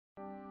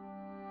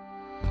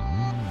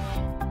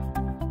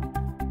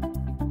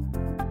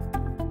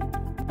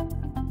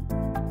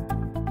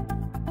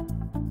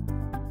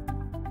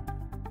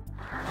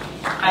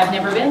I've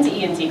never been to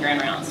ENT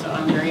Grand Rounds, so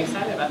I'm very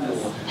excited about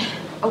this.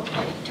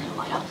 Okay, turn the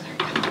light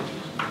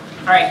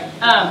off. All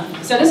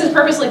right, so this is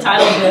purposely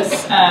titled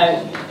this,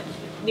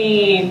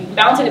 the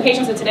balancing the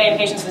patients of today and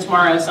patients of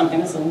tomorrow is something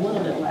that's a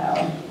little bit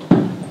loud.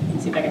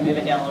 Let's see if I can move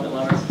it down a little bit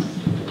lower.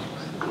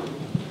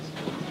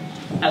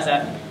 How's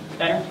that?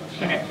 Better?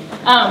 Okay.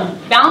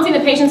 Balancing the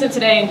patients of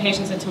today and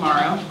patients of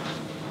tomorrow.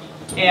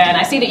 And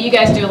I see that you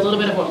guys do a little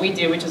bit of what we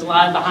do, which is a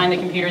lot of behind the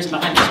computers and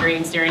behind the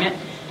screen staring it.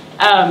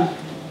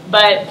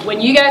 But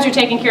when you guys are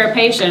taking care of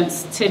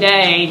patients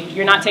today,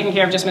 you're not taking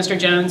care of just Mr.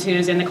 Jones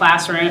who's in the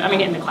classroom,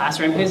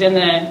 who's in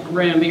the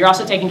room, but you're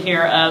also taking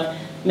care of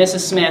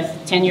Mrs.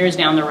 Smith 10 years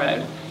down the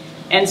road.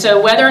 And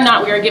so whether or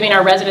not we are giving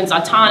our residents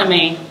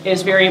autonomy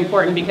is very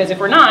important, because if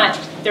we're not,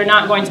 they're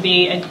not going to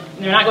be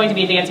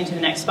advancing to the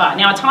next spot.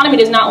 Now, autonomy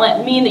does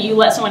not mean that you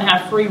let someone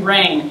have free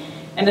reign.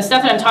 And the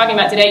stuff that I'm talking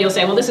about today, you'll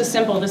say, well, this is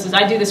simple.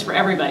 I do this for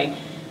everybody.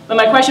 But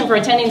my question for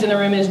attendings in the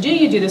room is, do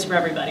you do this for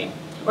everybody?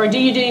 Or do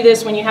you do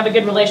this when you have a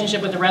good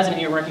relationship with the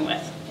resident you're working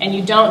with? And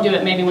you don't do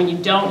it maybe when you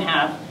don't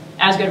have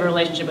as good of a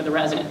relationship with the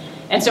resident.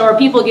 And so are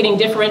people getting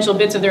differential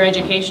bits of their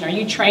education? Are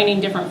you training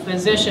different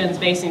physicians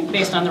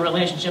based on the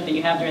relationship that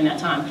you have during that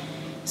time?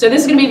 So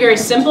this is going to be very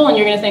simple, and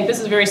you're going to think this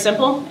is very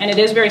simple, and it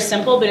is very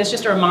simple, but it's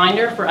just a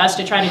reminder for us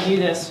to try to do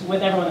this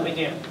with everyone that we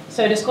do.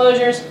 So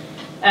disclosures,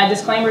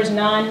 disclaimers,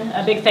 none.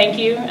 A big thank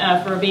you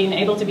for being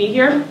able to be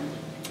here.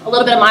 A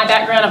little bit of my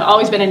background, I've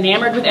always been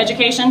enamored with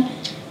education.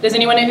 Does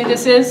anyone know who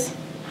this is?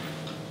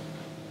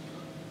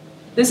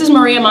 This is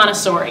Maria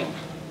Montessori.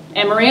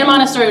 And Maria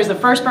Montessori was the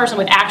first person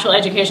with actual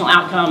educational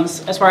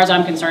outcomes, as far as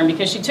I'm concerned,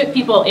 because she took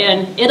people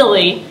in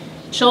Italy,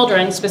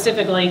 children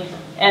specifically,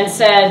 and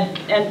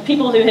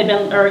people who had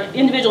been, or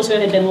individuals who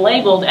had been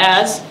labeled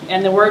as,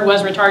 and the word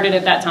was retarded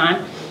at that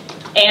time,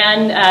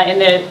 and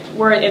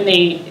in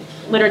the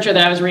literature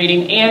that I was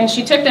reading, and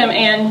she took them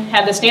and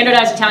had the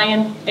standardized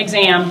Italian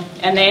exam,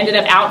 and they ended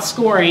up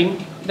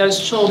outscoring those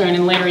children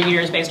in later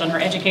years based on her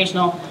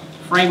educational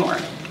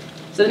framework.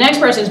 So the next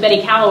person is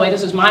Betty Calloway.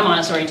 This was my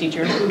Montessori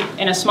teacher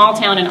in a small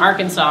town in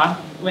Arkansas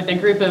with a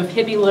group of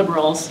hippie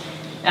liberals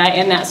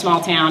in that small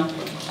town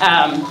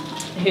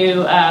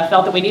who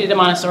felt that we needed a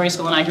Montessori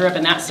school, and I grew up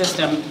in that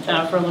system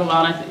for a little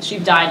while, and she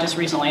died just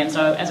recently, and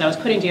so as I was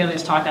putting together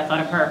this talk, I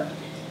thought of her.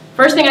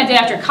 First thing I did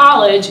after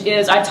college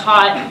is I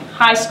taught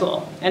high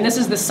school, and this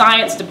is the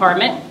science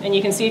department, and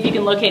you can see if you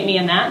can locate me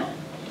in that.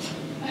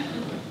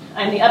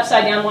 I'm the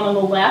upside down one on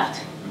the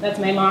left. That's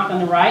May Mock on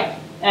the right.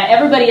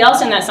 Everybody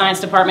else in that science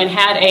department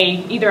had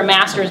either a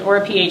master's or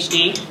a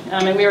PhD,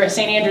 and we were at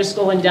St. Andrew's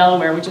School in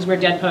Delaware, which is where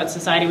Dead Poets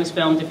Society was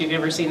filmed, if you've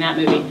ever seen that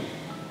movie.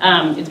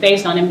 It's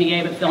based on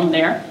MBA, but filmed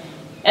there.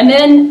 And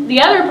then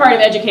the other part of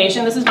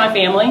education, this is my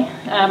family,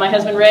 my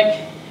husband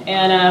Rick,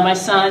 and my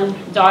son,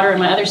 daughter, and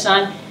my other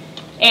son.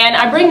 And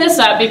I bring this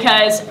up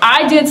because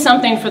I did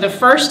something for the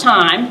first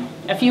time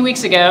a few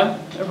weeks ago,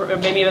 or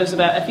maybe it was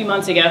about a few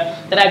months ago,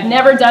 that I've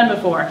never done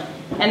before,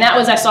 and that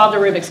was I solved a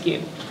Rubik's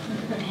Cube.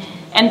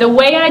 And the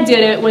way I did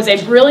it was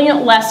a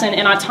brilliant lesson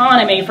in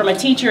autonomy from a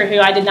teacher who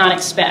I did not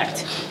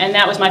expect, and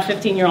that was my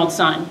 15-year-old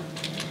son.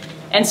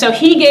 And so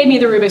he gave me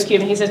the Rubik's Cube,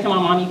 and he says, come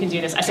on, Mom, you can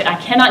do this. I said,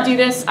 I cannot do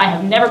this. I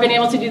have never been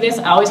able to do this.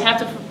 I always have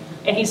to.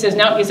 And he says,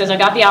 no, he says, I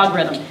got the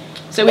algorithm.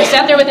 So we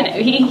sat there with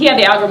he had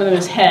the algorithm in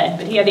his head,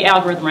 but he had the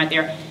algorithm right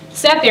there.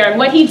 Sat there, and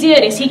what he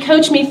did is he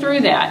coached me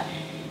through that.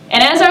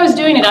 And as I was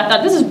doing it, I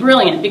thought, this is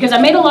brilliant, because I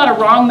made a lot of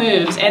wrong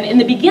moves. And in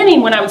the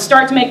beginning, when I would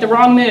start to make the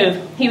wrong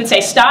move, he would say,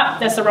 stop,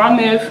 that's the wrong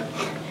move.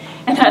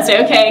 And I'd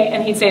say, okay.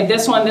 And he'd say,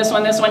 this one, this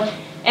one, this one.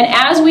 And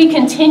as we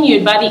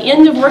continued, by the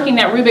end of working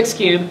that Rubik's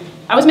Cube,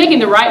 I was making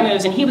the right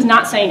moves, and he was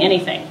not saying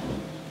anything.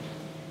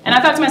 And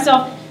I thought to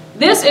myself,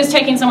 this is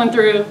taking someone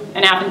through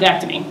an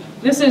appendectomy.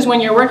 This is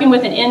when you're working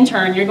with an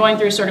intern, you're going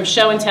through sort of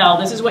show and tell.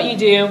 This is what you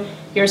do.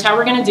 Here's how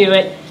we're going to do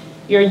it.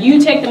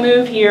 You take the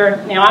move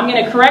here. Now I'm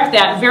going to correct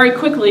that very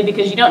quickly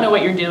because you don't know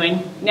what you're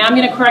doing. Now I'm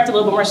going to correct a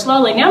little bit more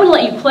slowly. Now I'm going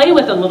to let you play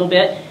with it a little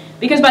bit,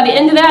 because by the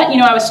end of that,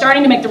 I was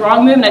starting to make the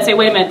wrong move, and I'd say,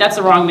 wait a minute, that's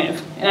the wrong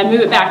move. And I'd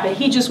move it back, but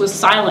he just was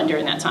silent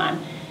during that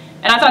time.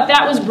 And I thought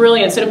that was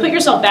brilliant. So to put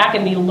yourself back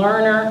in the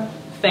learner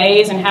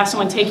phase and have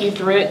someone take you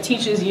through it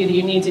teaches you that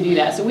you need to do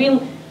that. So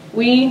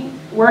we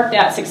worked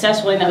that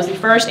successfully, and that was the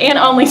first and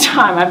only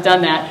time I've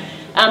done that.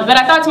 But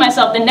I thought to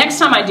myself, the next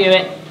time I do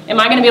it, am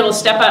I going to be able to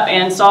step up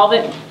and solve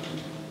it?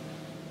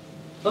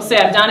 Let's say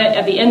I've done it,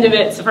 at the end of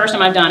it, it's the first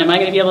time I've done it. Am I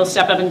going to be able to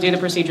step up and do the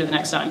procedure the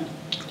next time?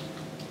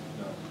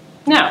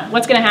 No.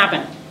 What's going to happen?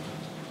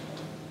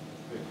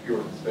 Make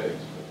fewer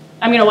mistakes.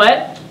 I'm going to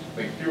what?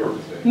 Make fewer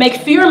mistakes. Make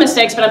fewer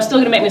mistakes, but I'm still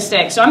going to make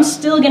mistakes. So I'm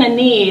still going to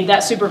need that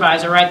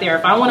supervisor right there.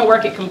 If I want to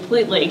work it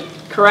completely,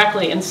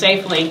 correctly, and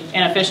safely,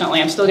 and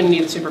efficiently, I'm still going to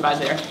need the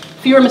supervisor there.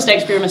 Fewer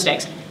mistakes, fewer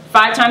mistakes.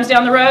 5 times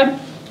down the road,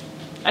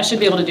 I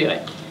should be able to do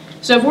it.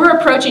 So if we're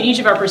approaching each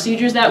of our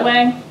procedures that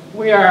way,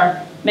 we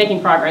are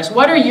making progress.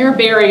 What are your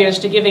barriers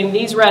to giving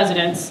these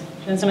residents,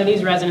 and some of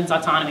these residents,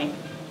 autonomy?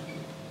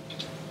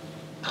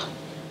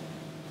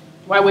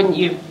 Why wouldn't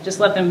you? Just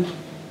let them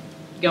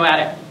go at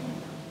it.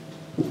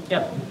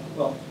 Yep.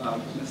 Well,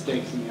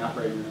 mistakes in the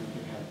operating room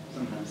can have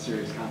sometimes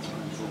serious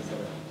consequences that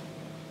are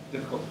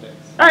difficult to fix.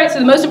 All right, so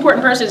the most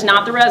important person is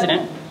not the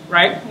resident,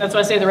 right? That's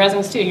what I say to the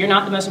residents too. You're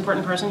not the most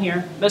important person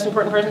here. The most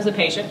important person is the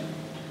patient.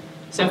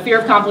 So fear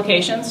of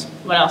complications.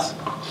 What else?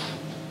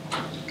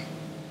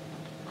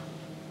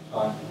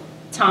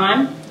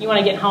 Time. You want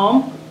to get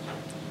home.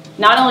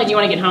 Not only do you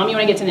want to get home, you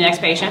want to get to the next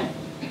patient.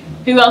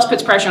 Who else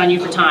puts pressure on you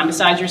for time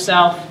besides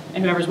yourself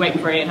and whoever's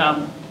waiting for you at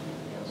home?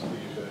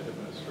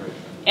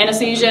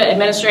 Anesthesia,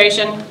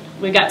 administration.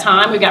 We've got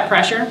time, we've got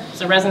pressure.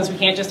 So residents, we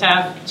can't just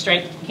have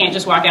straight, you can't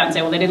just walk out and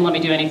say, well, they didn't let me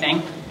do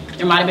anything.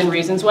 There might have been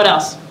reasons. What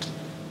else?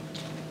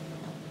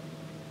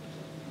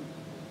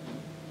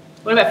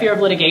 What about fear of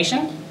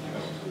litigation?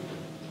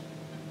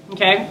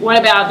 Okay. What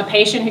about the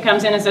patient who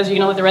comes in and says, are you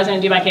going to let the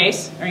resident do my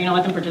case? Or are you going to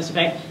let them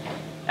participate?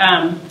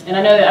 And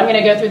I know that I'm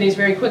going to go through these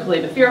very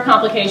quickly, but fear of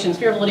complications,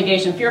 fear of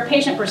litigation, fear of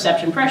patient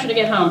perception, pressure to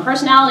get home,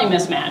 personality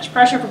mismatch,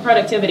 pressure for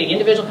productivity,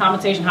 individual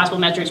compensation, hospital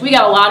metrics. We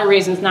got a lot of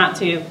reasons not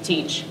to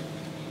teach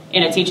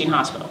in a teaching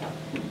hospital.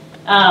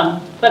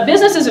 But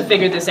businesses have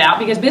figured this out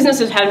because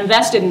businesses have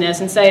invested in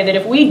this and say that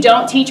if we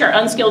don't teach our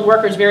unskilled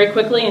workers very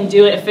quickly and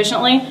do it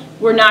efficiently,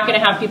 we're not going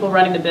to have people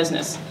running the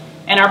business.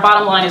 And our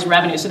bottom line is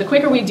revenue. So the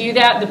quicker we do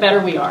that, the better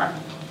we are.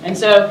 And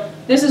so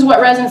this is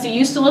what residency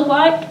used to look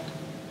like.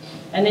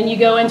 And then you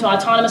go into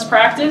autonomous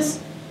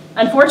practice.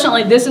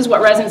 Unfortunately, this is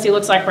what residency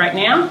looks like right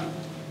now.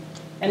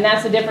 And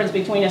that's the difference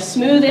between a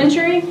smooth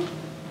entry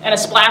and a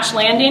splash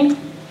landing.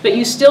 But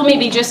you still may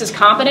be just as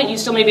competent. You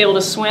still may be able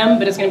to swim,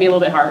 but it's going to be a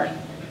little bit harder.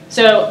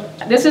 So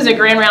this is a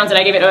grand rounds that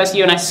I gave at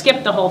OSU, and I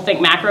skipped the whole think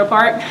macro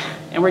part.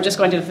 And we're just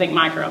going to the think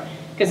micro.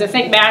 Because the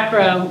think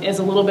macro is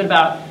a little bit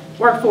about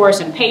workforce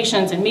and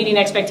patients and meeting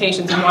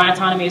expectations and why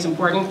autonomy is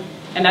important.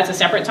 And that's a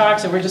separate talk,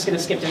 so we're just going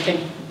to skip to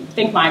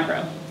think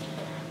micro.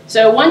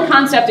 So one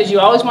concept is you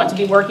always want to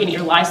be working at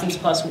your license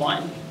plus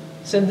one.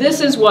 So this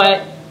is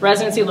what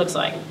residency looks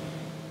like.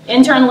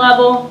 Intern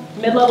level,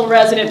 mid-level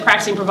resident,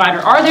 practicing provider.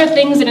 Are there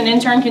things that an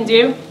intern can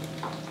do?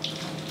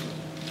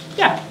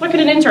 Yeah, what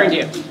can an intern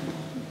do?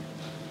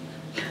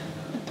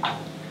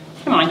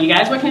 Come on, you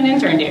guys, what can an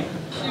intern do?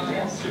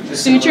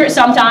 Suture,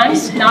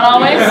 sometimes, not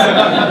always.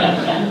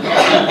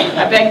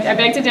 I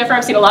beg to differ.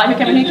 I've seen a lot who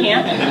come in who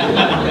can't.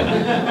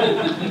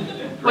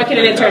 What can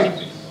an intern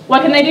do?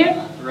 What can they do?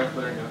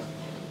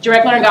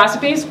 Direct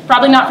laryngoscopies,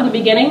 probably not from the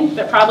beginning,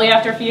 but probably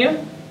after a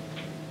few.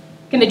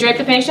 Can they drape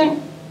the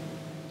patient?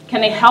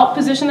 Can they help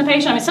position the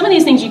patient? I mean, some of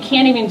these things you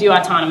can't even do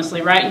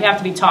autonomously, right? You have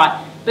to be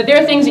taught. But there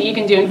are things that you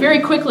can do, and very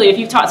quickly, if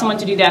you've taught someone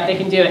to do that, they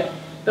can do it.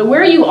 But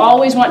where you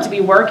always want to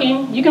be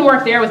working, you can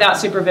work there without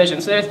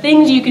supervision. So there are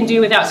things you can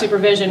do without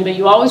supervision, but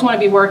you always want to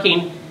be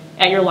working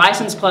at your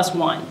license plus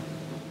one.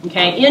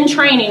 Okay? In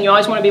training, you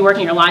always want to be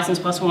working at your license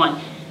plus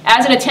one.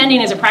 As an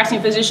attending, as a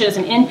practicing physician, as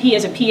an NP,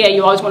 as a PA,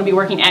 you always want to be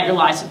working at your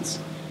license.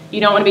 You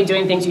don't want to be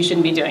doing things you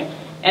shouldn't be doing.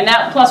 And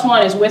that plus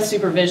one is with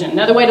supervision.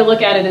 Another way to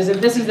look at it is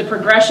that this is the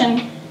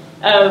progression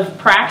of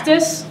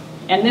practice,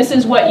 and this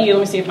is what you, let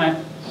me see if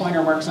my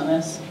pointer works on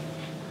this.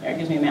 There, it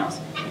gives me a mouse.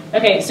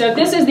 Okay, so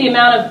this is the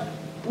amount of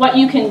what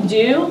you can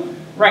do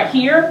right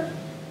here,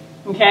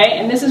 okay?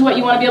 And this is what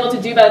you want to be able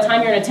to do by the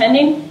time you're an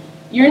attending.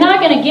 You're not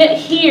going to get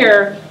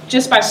here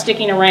just by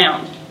sticking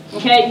around,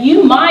 okay?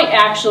 You might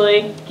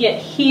actually get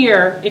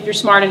here if you're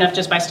smart enough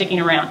just by sticking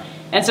around.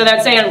 And so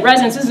that's saying,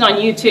 residents, this is on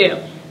you too,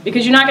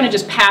 because you're not going to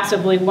just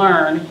passively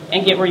learn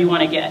and get where you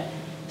want to get.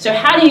 So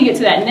how do you get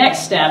to that next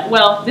step?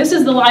 Well, this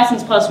is the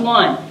license plus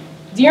one.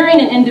 During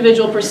an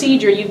individual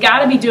procedure, you've got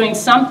to be doing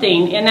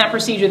something in that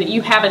procedure that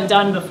you haven't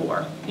done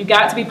before. You've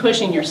got to be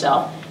pushing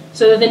yourself.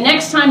 So that the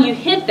next time you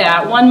hit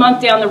that 1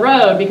 month down the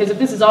road, because if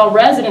this is all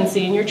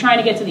residency and you're trying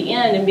to get to the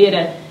end and be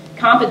a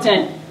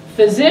competent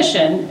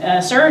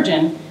physician,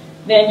 surgeon,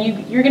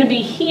 then you're going to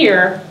be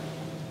here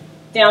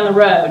down the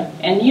road.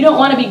 And you don't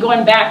want to be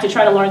going back to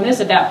try to learn this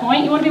at that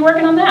point. You want to be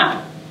working on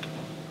that.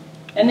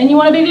 And then you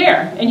want to be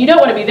there. And you don't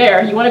want to be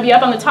there. You want to be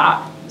up on the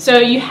top. So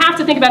you have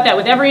to think about that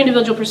with every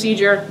individual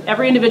procedure,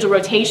 every individual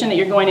rotation that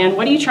you're going in.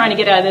 What are you trying to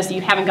get out of this that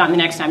you haven't gotten the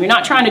next time? You're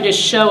not trying to just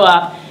show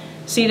up,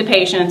 see the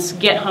patients,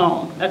 get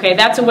home. Okay,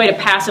 that's a way to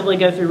passively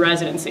go through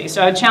residency.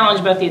 So I would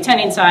challenge both the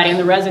attending side and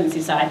the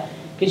residency side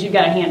because you've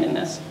got a hand in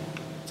this.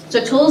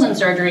 So tools in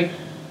surgery,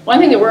 one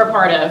thing that we're a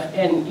part of,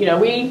 and you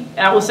know,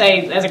 I will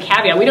say as a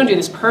caveat, we don't do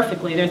this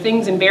perfectly. There are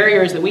things and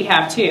barriers that we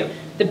have too.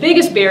 The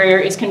biggest barrier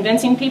is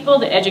convincing people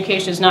that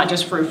education is not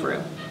just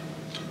frou-frou.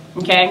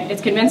 Okay,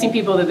 it's convincing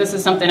people that this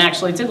is something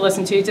actually to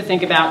listen to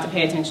think about, to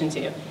pay attention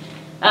to.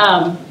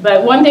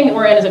 But one thing that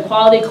we're in is a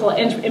quality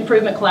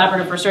improvement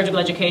collaborative for surgical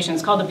education.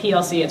 It's called the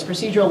PLC. It's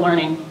Procedural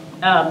Learning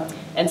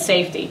and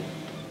Safety.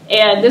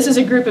 And this is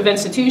a group of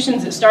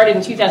institutions that started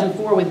in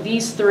 2004 with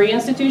these 3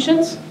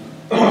 institutions.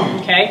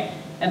 Okay,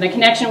 and the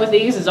connection with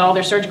these is all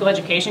their surgical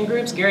education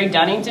groups. Gary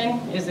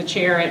Dunnington is the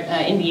chair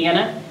at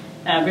Indiana,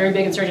 very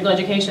big in surgical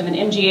education. And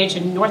then MGH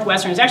and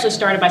Northwestern is actually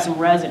started by some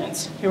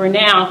residents who are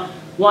now,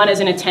 one is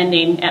an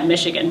attending at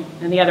Michigan,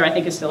 and the other I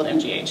think is still at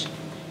MGH.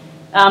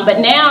 But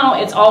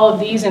now it's all of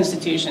these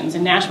institutions,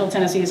 and Nashville,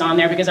 Tennessee is on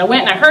there because I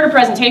went and I heard a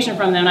presentation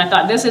from them and I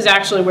thought this is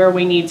actually where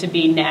we need to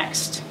be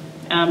next.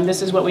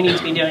 This is what we need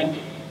to be doing.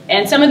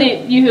 And some of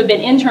you who have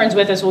been interns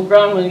with us will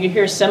groan when you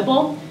hear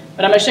simple,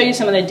 but I'm going to show you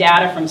some of the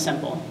data from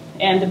simple.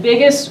 And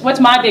what's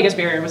my biggest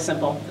barrier with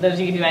simple, for those of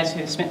you guys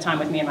who have spent time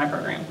with me in my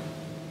program?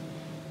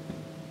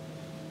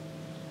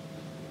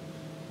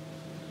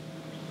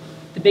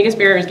 The biggest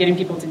barrier is getting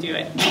people to do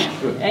it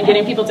and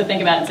getting people to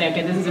think about it and say,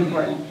 okay, this is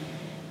important.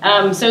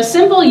 So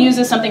simple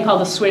uses something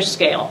called the Swish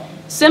scale.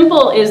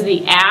 Simple is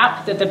the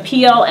app that the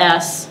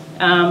PLS,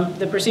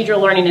 the Procedural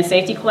Learning and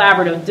Safety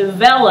Collaborative,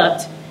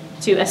 developed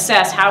to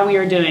assess how we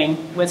are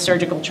doing with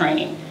surgical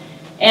training.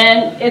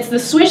 And it's the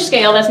Swish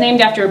scale that's named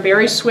after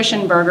Barry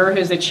Swishenberger,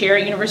 who's the chair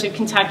at University of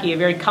Kentucky, a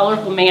very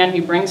colorful man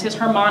who brings his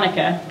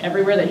harmonica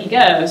everywhere that he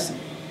goes.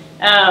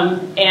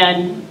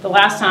 And the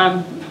last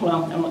time,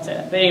 well, I won't say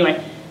that, but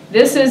anyway,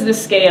 this is the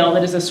scale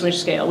that is the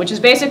Swish scale, which is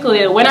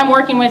basically when I'm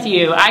working with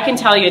you, I can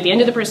tell you at the end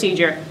of the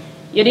procedure,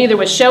 it either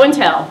was show and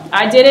tell.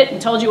 I did it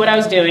and told you what I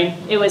was doing.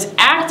 It was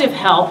active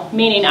help,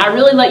 meaning I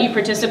really let you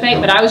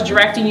participate, but I was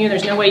directing you.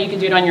 There's no way you could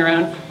do it on your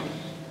own.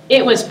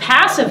 It was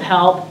passive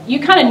help. You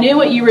kind of knew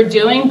what you were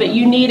doing, but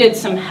you needed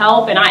some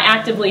help, and I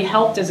actively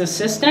helped as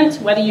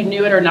assistant, whether you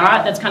knew it or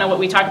not. That's kind of what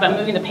we talked about,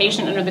 moving the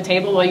patient under the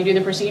table while you do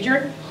the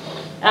procedure.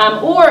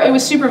 Or it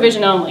was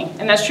supervision only,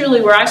 and that's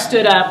truly where I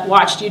stood up,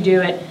 watched you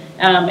do it,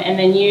 and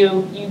then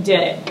you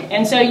did it.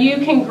 And so you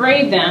can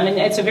grade them, and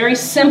it's a very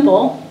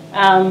simple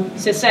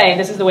to say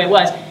this is the way it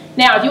was.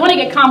 Now, if you want to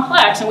get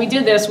complex, and we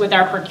did this with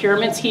our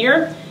procurements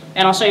here,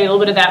 and I'll show you a little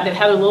bit of that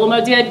Heather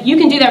Lillimo did, you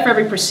can do that for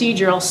every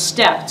procedural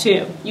step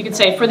too. You could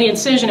say for the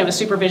incision it was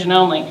supervision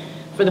only.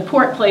 For the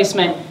port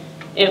placement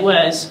it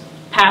was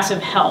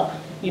passive help.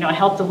 You know, I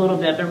helped a little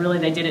bit, but really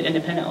they did it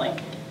independently.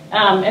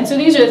 And so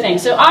these are the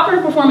things. So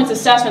operative performance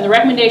assessment, the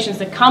recommendations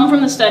that come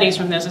from the studies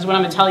from this is what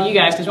I'm going to tell you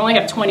guys, because we only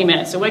have 20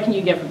 minutes, so what can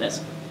you get from this?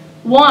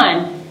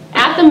 One,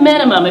 at the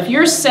minimum, if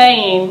you're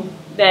saying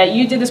that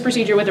you did this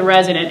procedure with a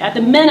resident, at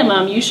the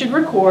minimum you should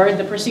record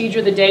the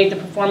procedure, the date, the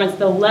performance,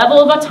 the level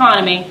of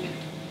autonomy,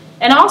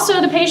 and also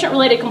the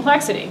patient-related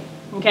complexity.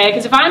 Okay?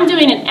 Because if I'm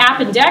doing an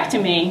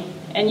appendectomy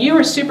and you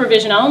were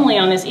supervision only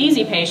on this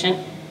easy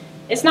patient,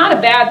 it's not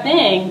a bad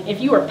thing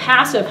if you were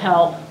passive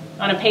help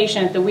on a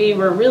patient that we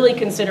were really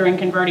considering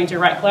converting to a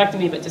right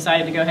colectomy but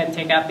decided to go ahead and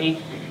take out the,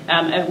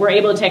 we're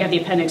able to take out the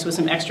appendix with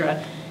some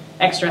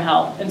extra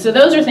help. And so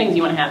those are things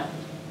you want to have.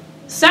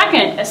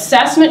 Second,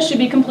 assessment should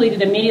be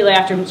completed immediately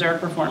after observed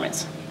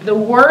performance. The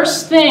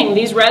worst thing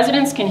these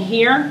residents can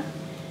hear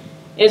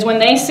is when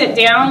they sit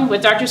down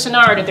with Dr.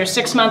 Sennard at their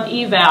 6-month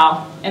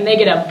eval and they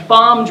get a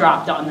bomb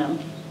dropped on them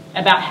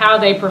about how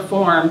they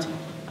performed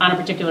on a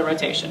particular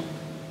rotation.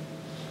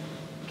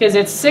 Because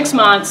it's 6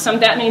 months,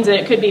 that means that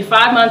it could be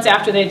 5 months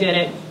after they did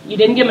it, you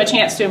didn't give them a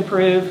chance to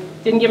improve,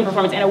 didn't give them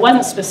performance, and it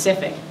wasn't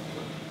specific.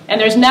 And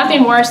there's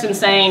nothing worse than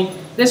saying,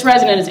 this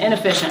resident is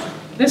inefficient.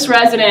 This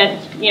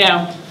resident, you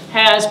know,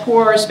 has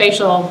poor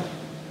spatial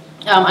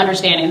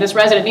understanding. This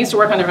resident needs to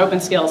work on their open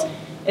skills.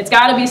 It's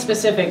got to be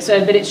specific, so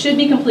that it should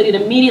be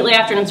completed immediately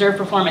after an observed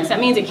performance. That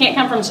means it can't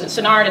come from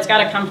Sennard, it's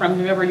got to come from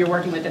whoever you're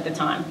working with at the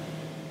time.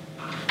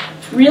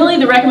 Really,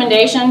 the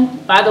recommendation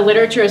by the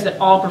literature is that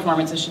all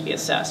performances should be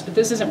assessed, but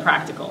this isn't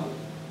practical,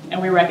 and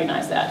we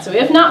recognize that. So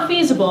if not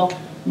feasible,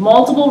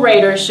 multiple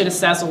raters should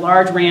assess a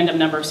large random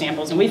number of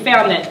samples, and we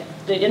found that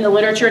in the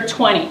literature,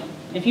 20.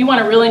 If you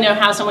want to really know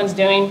how someone's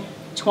doing,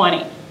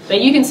 20.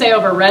 But you can say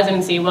over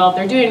residency, well, if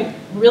they're doing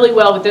really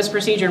well with this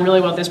procedure and really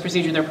well with this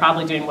procedure, they're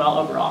probably doing well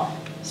overall.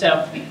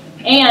 So,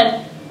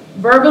 and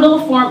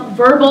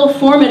verbal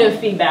formative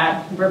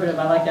feedback, verbative,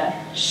 I like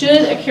that,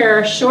 should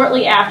occur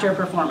shortly after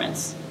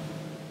performance.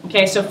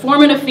 Okay, so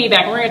formative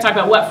feedback, and we're going to talk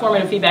about what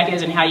formative feedback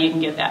is and how you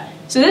can get that.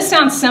 So this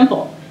sounds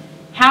simple.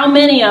 How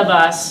many of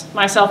us,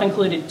 myself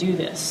included, do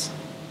this?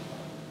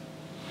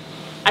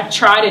 I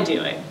try to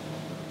do it.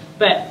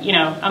 But, you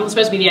know, I'm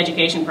supposed to be the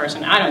education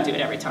person. I don't do it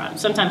every time.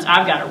 Sometimes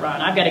I've got to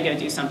run. I've got to go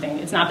do something.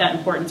 It's not that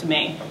important to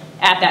me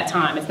at that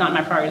time. It's not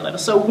my priority level.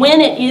 So when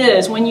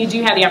you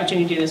do have the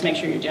opportunity to do this, make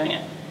sure you're doing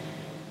it.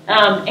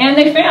 And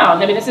they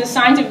found, I mean, this is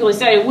scientifically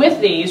studied with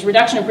these,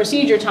 reduction of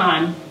procedure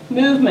time,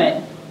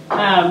 movement,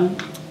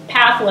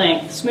 path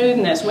length,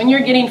 smoothness. When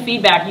you're getting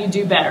feedback, you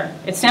do better.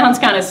 It sounds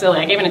kind of silly.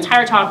 I gave an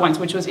entire talk once,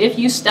 which was if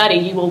you study,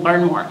 you will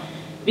learn more.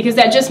 Because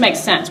that just makes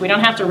sense. We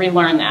don't have to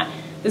relearn that.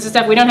 This is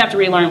stuff we don't have to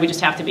relearn, we just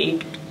have to be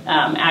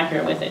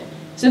accurate with it.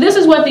 So this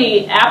is what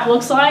the app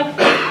looks like.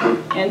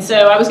 And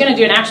so I was going to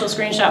do an actual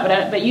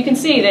screenshot, but you can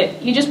see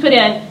that you just put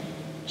in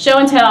show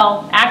and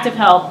tell, active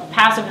help,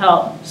 passive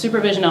help,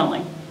 supervision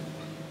only.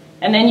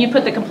 And then you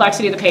put the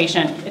complexity of the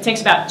patient. It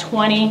takes about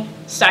 20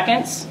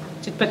 seconds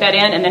to put that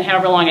in, and then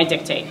however long I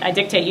dictate. I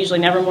dictate usually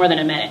never more than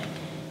a minute.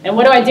 And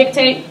what do I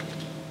dictate?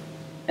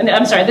 And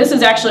I'm sorry, this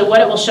is actually what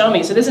it will show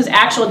me. So this is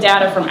actual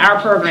data from our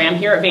program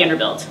here at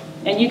Vanderbilt.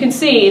 And you can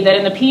see that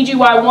in the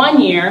PGY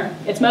 1 year,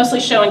 it's mostly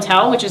show and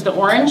tell, which is the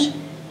orange.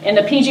 In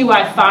the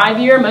PGY 5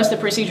 year, most of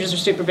the procedures are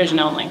supervision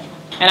only.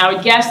 And I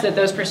would guess that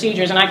those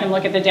procedures, and I can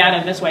look at the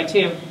data this way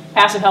too,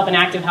 passive help and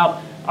active help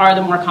are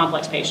the more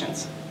complex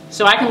patients.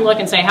 So I can look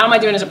and say, how am I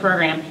doing as a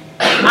program?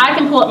 I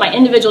can pull up my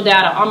individual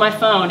data on my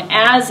phone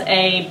as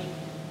a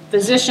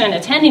physician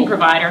attending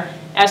provider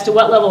as to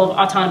what level of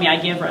autonomy I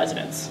give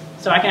residents.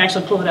 So I can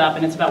actually pull it up,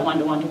 and it's about 1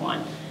 to 1 to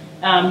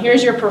 1.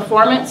 Here's your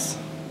performance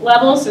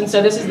levels, and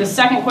so this is the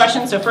second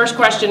question. So first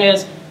question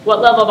is,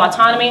 what level of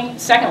autonomy?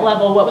 Second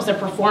level, what was their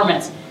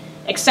performance?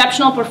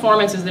 Exceptional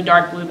performance is the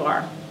dark blue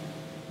bar.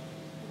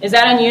 Is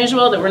that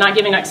unusual that we're not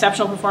giving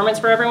exceptional performance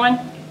for everyone?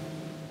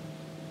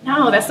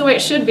 No, that's the way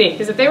it should be,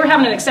 because if they were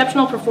having an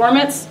exceptional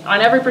performance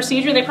on every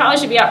procedure, they probably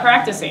should be out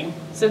practicing.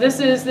 So this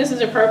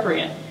is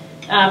appropriate.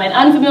 And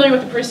unfamiliar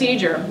with the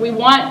procedure, we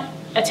want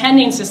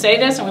attendings to say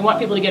this, and we want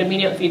people to get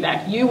immediate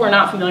feedback. You were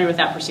not familiar with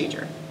that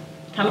procedure.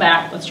 Come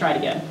back, let's try it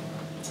again.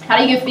 How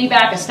do you give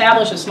feedback?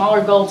 Establish a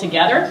smaller goal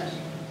together.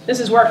 This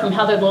is work from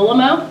Heather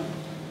Lulamo.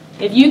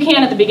 If you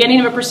can, at the beginning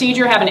of a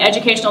procedure, have an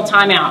educational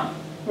timeout,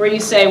 where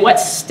you say, what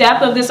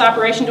step of this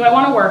operation do I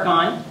want to work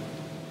on?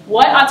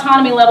 What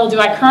autonomy level do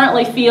I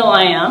currently feel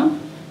I am?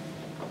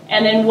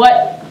 And then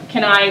what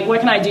can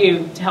I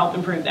do to help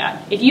improve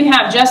that? If you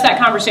have just that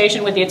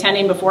conversation with the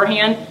attending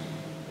beforehand,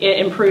 it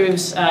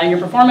improves your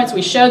performance.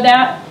 We showed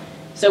that.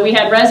 So we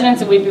had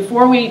residents, and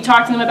before we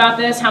talked to them about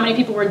this, how many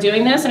people were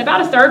doing this, and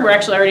about a third were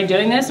actually already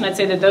doing this, and I'd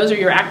say that those are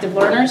your active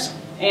learners.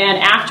 And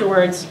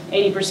afterwards,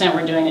 80%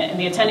 were doing it, and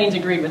the attendings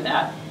agreed with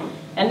that.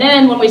 And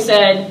then when we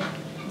said,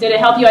 did it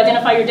help you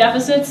identify your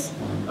deficits?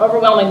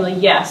 Overwhelmingly,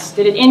 yes.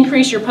 Did it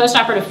increase your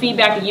postoperative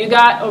feedback that you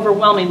got?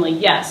 Overwhelmingly,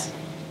 yes.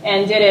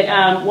 And did it,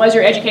 was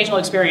your educational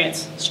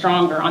experience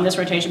stronger on this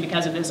rotation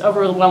because of this?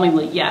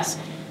 Overwhelmingly, yes.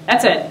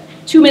 That's a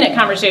 2-minute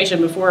conversation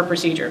before a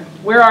procedure.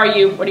 Where are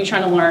you? What are you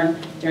trying to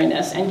learn during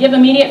this? And give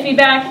immediate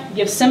feedback.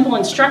 Give simple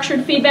and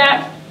structured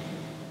feedback.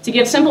 To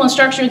give simple and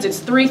structured, it's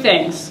 3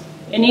 things.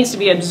 It needs to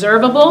be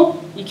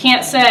observable. You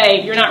can't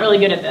say, you're not really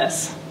good at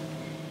this.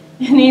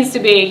 It needs to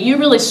be, you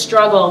really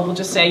struggled, we'll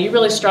just say, you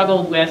really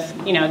struggled with,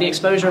 the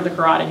exposure of the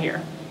carotid here.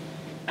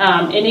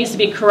 It needs to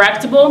be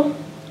correctable.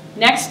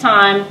 Next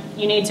time,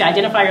 you need to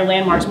identify your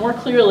landmarks more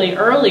clearly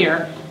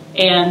earlier,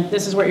 and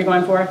this is what you're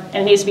going for. And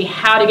it needs to be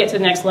how to get to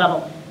the next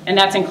level, and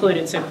that's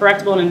included. So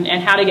correctable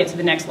and how to get to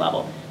the next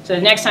level. So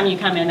the next time you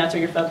come in, that's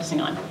what you're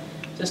focusing on.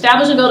 So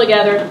establish a goal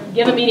together,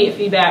 give immediate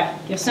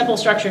feedback, give simple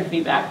structured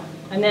feedback.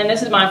 And then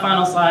this is my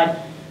final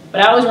slide,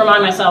 but I always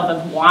remind myself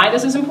of why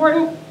this is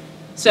important.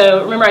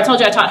 So remember I told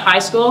you I taught high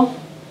school,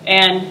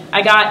 and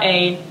I got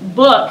a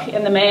book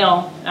in the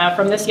mail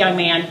from this young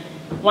man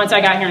once I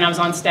got here and I was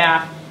on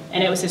staff,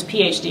 and it was his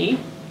PhD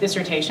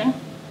dissertation.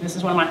 This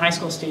is one of my high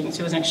school students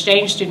who was an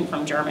exchange student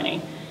from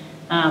Germany,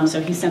 so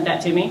he sent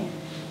that to me.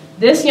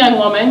 This young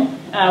woman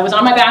was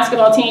on my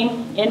basketball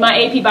team in my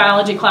AP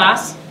biology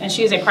class, and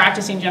she is a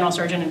practicing general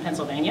surgeon in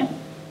Pennsylvania.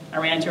 I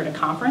ran into her at a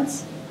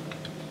conference.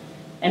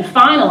 And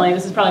finally,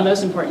 this is probably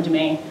most important to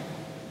me,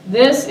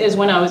 this is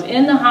when I was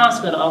in the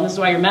hospital, and this is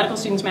why your medical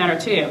students matter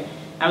too.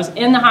 I was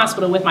in the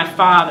hospital with my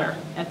father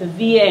at the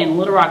VA in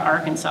Little Rock,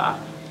 Arkansas.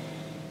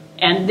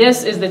 And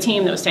this is the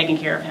team that was taking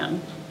care of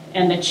him.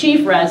 And the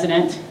chief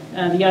resident,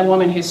 the young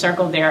woman who's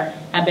circled there,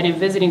 had been a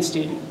visiting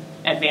student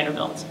at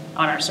Vanderbilt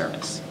on our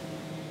service.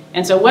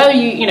 And so whether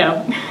you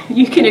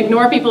can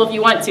ignore people if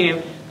you want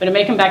to, but it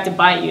may come back to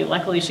bite you.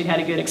 Luckily, she'd had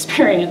a good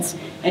experience,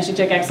 and she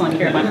took excellent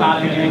care of my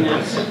father during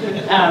that.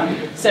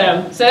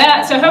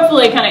 So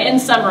hopefully, kind of in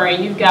summary,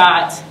 you've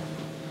got,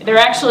 there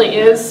actually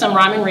is some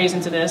rhyme and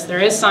reason to this. There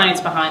is science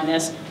behind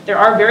this. There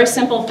are very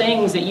simple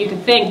things that you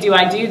could think, do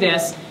I do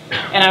this?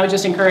 And I would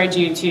just encourage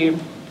you to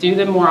do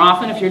them more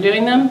often if you're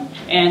doing them,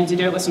 and to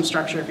do it with some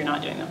structure if you're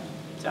not doing them.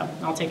 So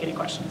I'll take any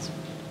questions.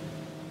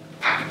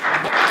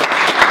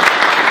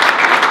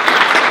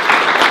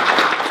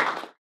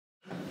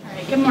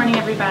 Good morning,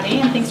 everybody,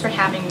 and thanks for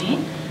having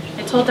me.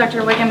 I told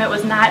Dr. Wiggum it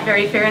was not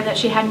very fair that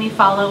she had me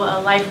follow a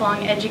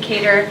lifelong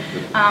educator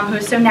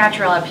who's so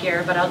natural up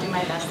here, but I'll do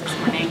my best this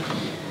morning.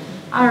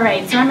 All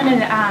right, so I'm going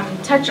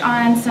to touch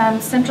on some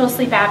central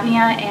sleep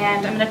apnea,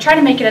 and I'm going to try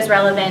to make it as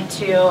relevant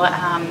to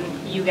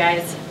you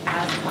guys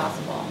as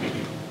possible.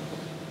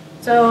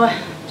 So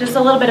just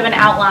a little bit of an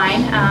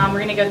outline. We're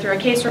going to go through a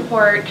case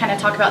report, kind of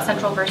talk about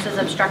central versus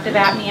obstructive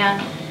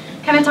apnea,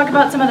 kind of talk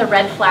about some of the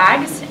red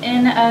flags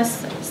in a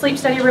sleep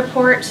study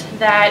report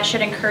that should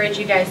encourage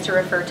you guys to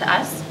refer to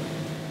us.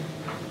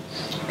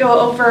 Go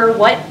over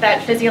what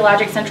that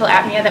physiologic central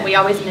apnea that we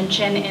always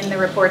mention in the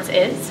reports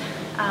is.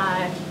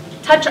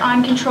 Touch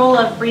on control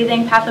of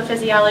breathing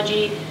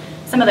pathophysiology,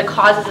 some of the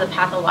causes of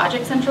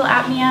pathologic central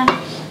apnea,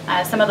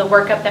 some of the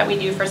workup that we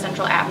do for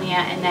central apnea,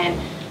 and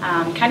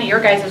then kind of your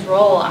guys'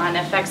 role on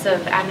effects of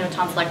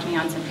adenotonsillectomy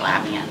on central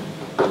apnea.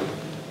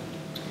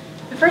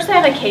 First, I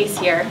have a case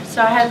here.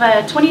 So I have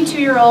a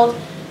 22-year-old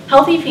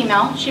healthy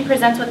female. She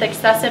presents with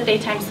excessive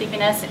daytime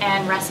sleepiness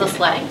and restless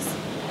legs.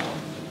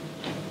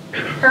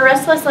 Her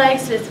restless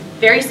legs is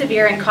very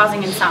severe and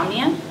causing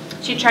insomnia.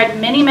 She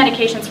tried many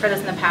medications for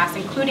this in the past,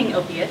 including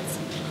opiates.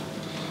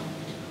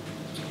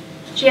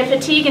 She had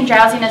fatigue and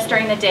drowsiness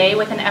during the day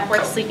with an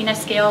Epworth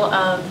sleepiness scale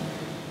of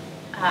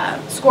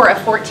score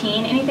of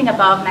 14. Anything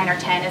above 9 or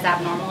 10 is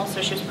abnormal,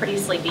 so she was pretty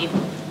sleepy,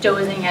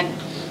 dozing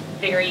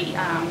very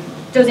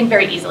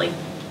easily.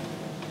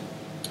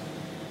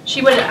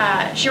 She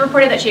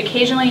reported that she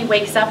occasionally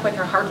wakes up with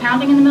her heart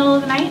pounding in the middle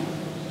of the night.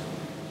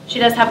 She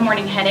does have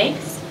morning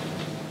headaches,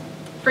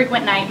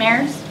 frequent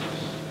nightmares.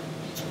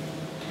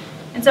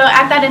 And so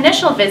at that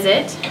initial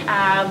visit,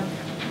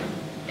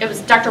 it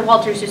was Dr.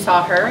 Walters who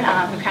saw her,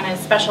 who kind of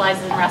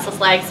specializes in restless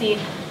legs. He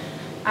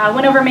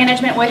went over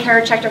management with her,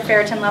 checked her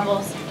ferritin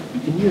levels.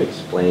 Can you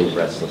explain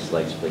restless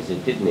legs, please?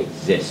 It didn't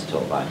exist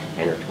till about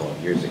 10 or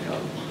 12 years ago.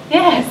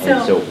 Yeah,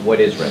 So what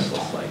is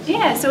restless legs?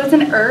 Yeah, so it's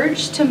an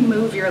urge to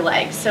move your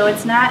legs. So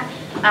it's not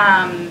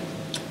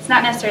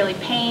necessarily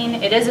pain.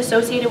 It is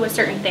associated with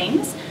certain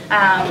things,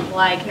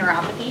 like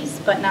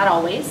neuropathies, but not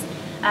always.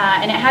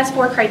 And it has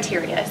 4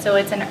 criteria. So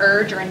it's an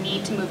urge or a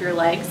need to move your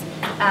legs.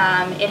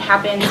 It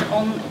happens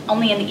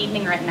only in the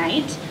evening or at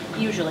night,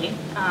 usually.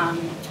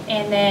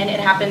 And then it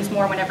happens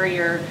more whenever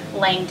you're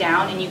laying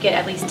down, and you get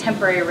at least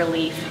temporary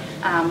relief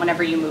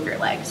whenever you move your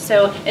legs.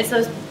 So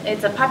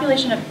it's a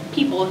population of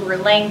people who are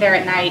laying there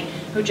at night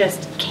who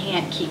just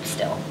can't keep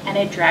still, and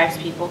it drives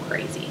people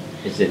crazy.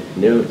 Is it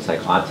new? It's like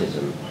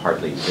autism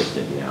hardly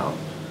existed now.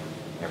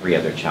 Every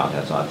other child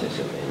has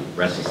autism, and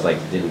restless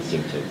legs didn't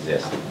seem to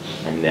exist,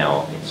 and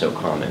now it's so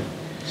common.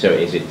 So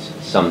is it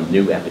some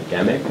new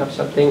epidemic of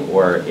something,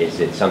 or is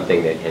it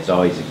something that has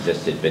always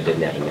existed but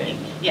didn't have a name?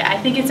 Yeah, I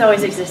think it's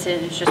always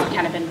existed. It's just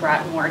kind of been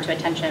brought more to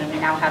attention. We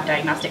now have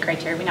diagnostic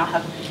criteria. We now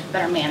have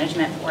better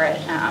management for it.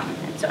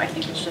 And so I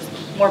think it's just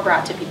more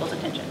brought to people's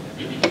attention.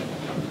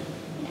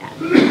 Yeah.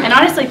 And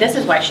honestly, this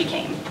is why she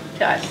came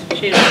to us.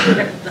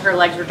 Her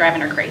legs were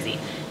driving her crazy.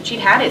 And she'd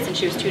had it since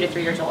she was 2 to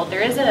 3 years old.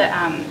 There is a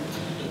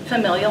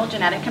familial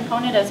genetic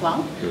component as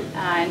well.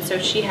 And so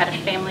she had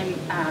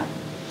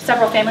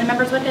several family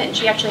members with it, and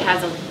she actually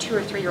has a 2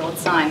 or 3 year old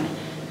son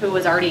who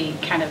was already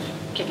kind of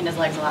kicking his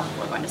legs a lot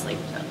before going to sleep.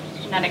 So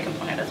genetic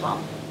component as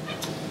well.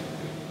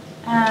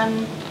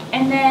 And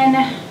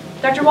then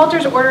Dr.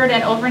 Walters ordered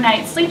an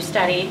overnight sleep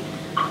study,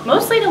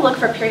 mostly to look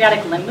for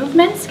periodic limb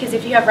movements, because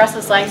if you have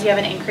restless legs, you have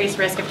an increased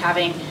risk of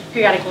having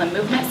periodic limb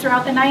movements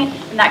throughout the night,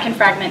 and that can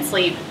fragment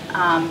sleep.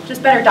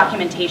 Just better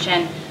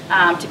documentation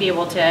to be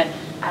able to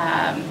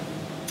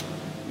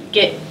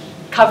get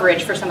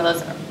coverage for some of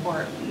those,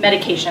 or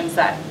medications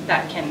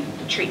that can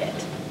treat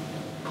it.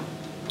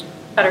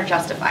 Better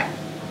justify.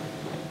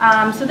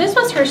 So this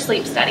was her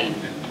sleep study.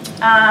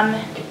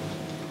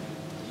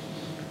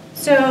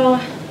 So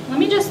let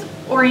me just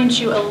orient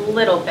you a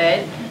little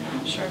bit. I'm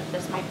not sure if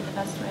this might be the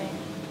best way.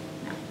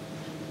 No.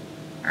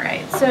 All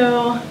right,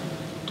 so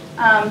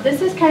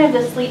this is kind of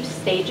the sleep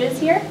stages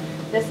here.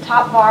 This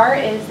top bar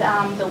is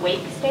the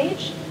wake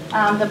stage.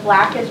 The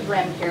black is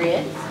REM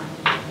periods.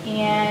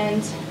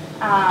 And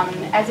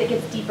as it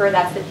gets deeper,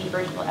 that's the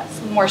deeper,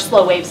 more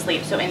slow wave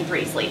sleep, so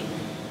in-3 sleep.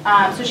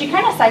 So she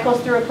kind of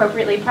cycles through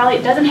appropriately. Probably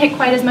it doesn't hit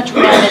quite as much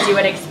REM as you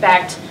would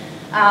expect,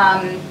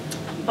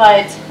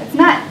 but it's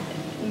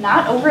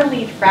not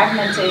overly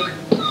fragmented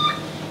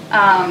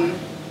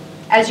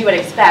as you would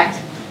expect.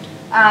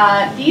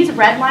 These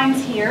red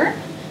lines here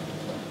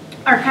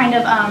are kind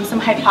of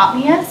some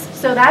hypopneas.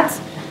 So that's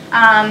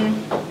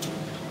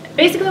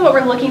basically what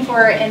we're looking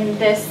for in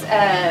this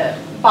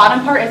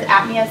bottom part is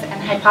apneas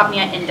and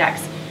hypopnea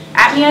index.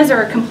 Apneas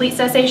are a complete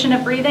cessation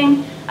of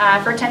breathing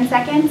for 10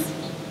 seconds,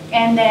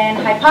 and then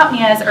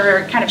hypopneas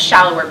are kind of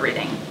shallower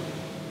breathing.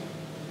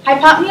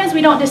 Hypopneas,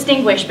 we don't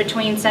distinguish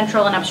between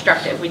central and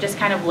obstructive. We just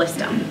kind of list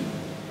them.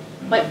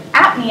 But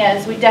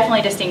apneas, we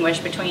definitely distinguish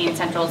between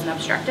centrals and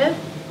obstructive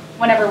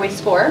whenever we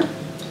score.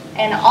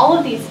 And all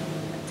of these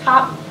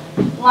top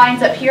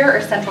lines up here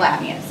are central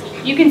apneas.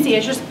 You can see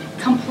it's just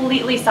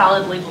completely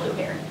solidly blue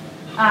here.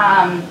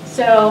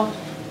 So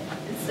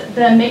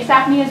the mixed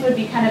apneas would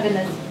be kind of in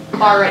this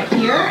bar right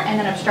here, and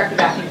then obstructive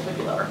apneas would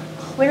be lower.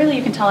 Clearly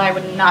you can tell I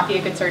would not be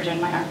a good surgeon.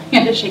 My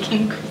hand is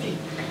shaking crazy.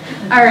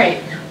 All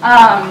right.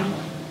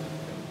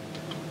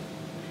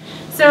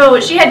 So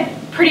she had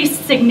pretty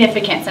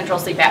significant central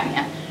sleep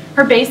apnea.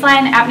 Her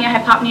baseline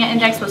apnea-hypopnea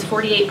index was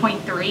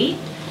 48.3,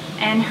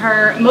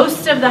 and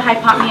most of the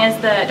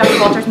hypopneas that Dr.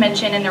 Walters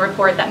mentioned in the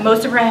report, that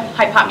most of her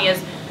hypopneas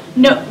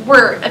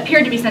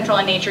appeared to be central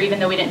in nature, even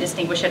though we didn't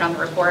distinguish it on the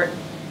report.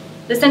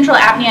 The central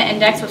apnea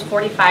index was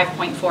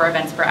 45.4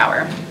 events per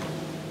hour.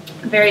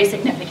 Very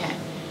significant.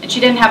 And she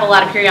didn't have a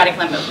lot of periodic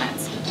limb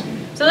movements.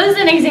 So this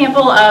is an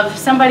example of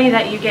somebody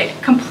that you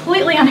get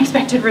completely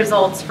unexpected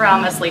results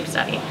from a sleep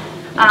study.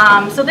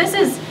 So this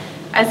is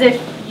as if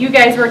you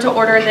guys were to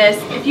order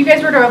this, if you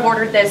guys were to have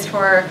ordered this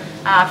for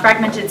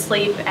fragmented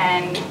sleep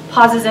and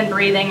pauses in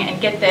breathing and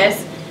get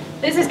this,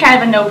 this is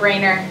kind of a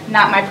no-brainer,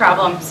 not my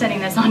problem sending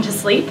this on to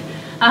sleep.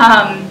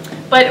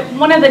 But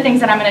one of the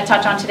things that I'm going to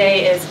touch on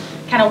today is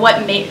kind of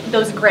what make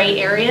those gray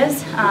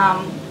areas,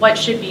 what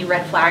should be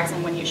red flags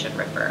and when you should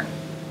refer.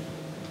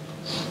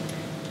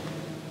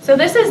 So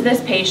this is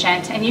this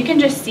patient, and you can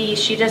just see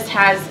she just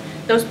has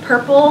those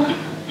purple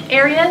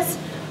areas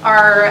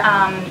are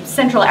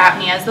central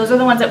apneas. Those are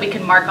the ones that we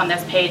can mark on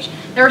this page.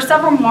 There were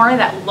several more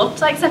that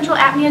looked like central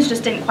apneas,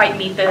 just didn't quite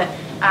meet the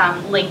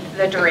length,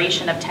 the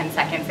duration of 10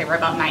 seconds. They were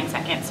about 9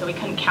 seconds, so we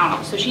couldn't count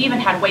them. So she even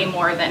had way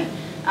more than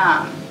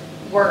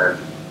were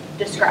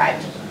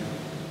described.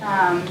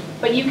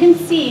 But you can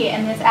see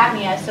in this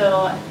apnea,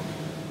 so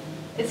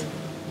it's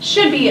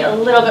should be a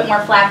little bit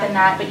more flat than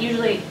that, but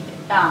usually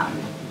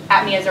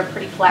apneas are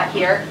pretty flat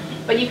here.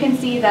 But you can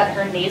see that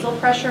her nasal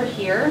pressure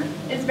here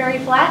is very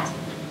flat.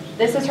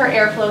 This is her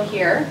airflow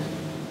here.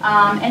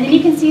 And then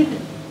you can see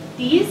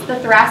the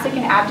thoracic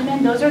and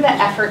abdomen, those are the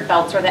effort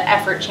belts or the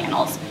effort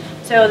channels.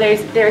 So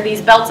there are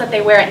these belts that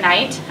they wear at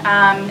night,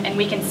 and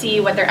we can see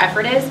what their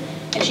effort is.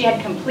 And she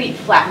had complete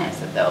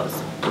flatness of those.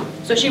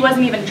 So she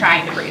wasn't even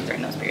trying to breathe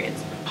during those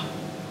periods.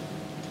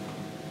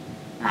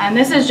 And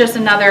this is just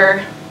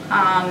another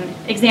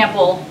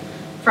example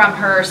from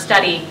her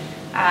study.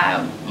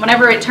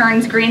 Whenever it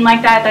turns green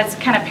like that, that's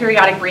kind of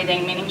periodic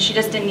breathing, meaning she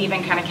just didn't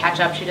even kind of catch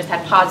up. She just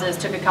had pauses,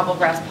 took a couple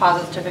breaths,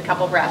 pauses, took a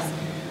couple breaths.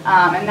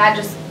 And that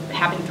just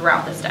happened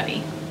throughout the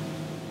study.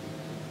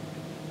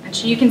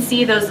 And you can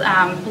see those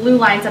blue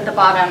lines at the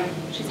bottom.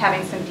 She's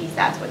having some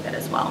DSATs with it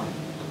as well.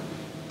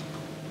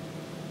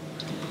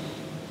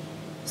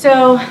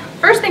 So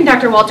first thing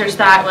Dr. Walters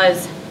thought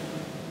was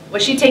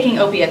she taking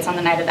opiates on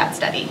the night of that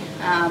study?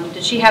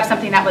 Did she have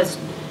something that was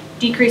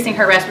decreasing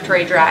her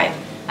respiratory drive?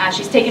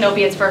 She's taken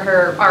opiates for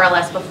her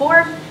RLS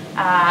before,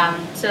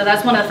 so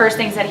that's one of the first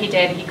things that he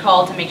did. He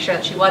called to make sure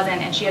that she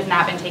wasn't, and she has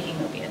not been taking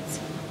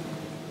opiates.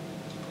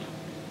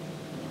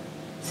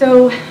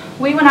 So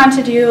we went on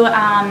to do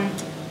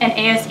an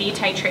ASV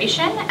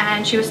titration,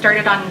 and she was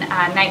started on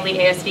nightly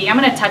ASV. I'm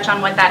going to touch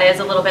on what that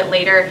is a little bit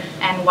later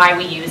and why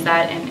we use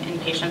that in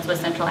patients with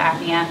central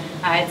apnea.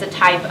 It's a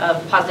type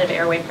of positive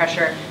airway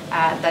pressure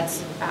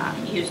that's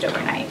used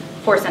overnight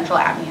for central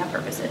apnea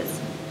purposes.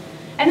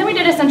 And then we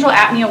did a central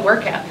apnea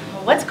workup.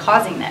 What's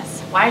causing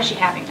this? Why is she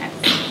having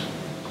this?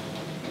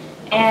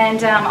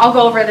 And I'll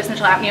go over the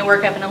central apnea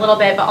workup in a little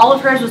bit, but all of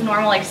hers was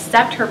normal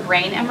except her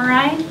brain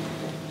MRI.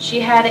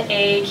 She had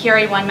a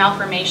KRE1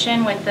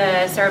 malformation with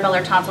the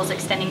cerebellar tonsils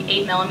extending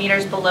 8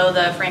 millimeters below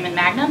the foramen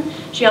magnum.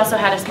 She also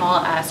had a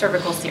small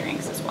cervical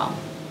syrinx as well.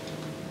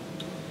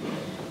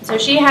 So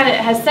she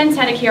has since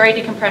had a KRE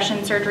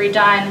decompression surgery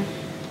done,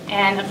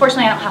 and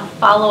unfortunately I don't have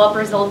follow-up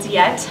results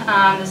yet.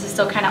 This is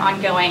still kind of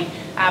ongoing,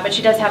 but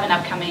she does have an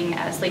upcoming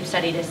sleep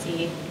study to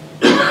see if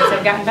things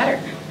have gotten better.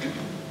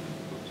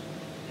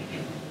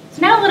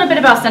 So now a little bit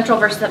about central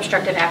versus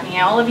obstructive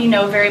apnea. All of you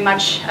know very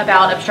much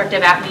about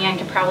obstructive apnea and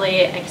can probably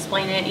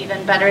explain it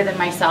even better than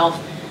myself.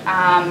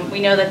 We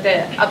know that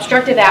the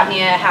obstructive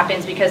apnea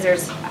happens because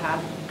there's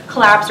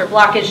collapse or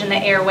blockage in the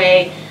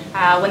airway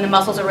when the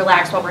muscles are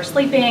relaxed while we're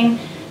sleeping.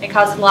 It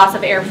causes loss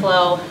of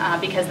airflow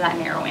because of that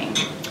narrowing.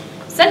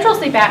 Central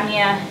sleep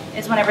apnea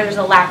is whenever there's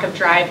a lack of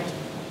drive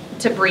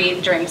to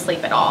breathe during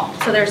sleep at all.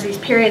 So there's these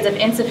periods of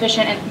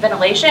insufficient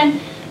ventilation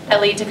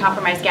that lead to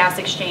compromised gas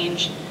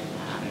exchange,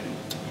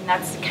 and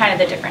that's kind of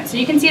the difference. So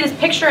you can see this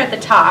picture at the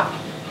top.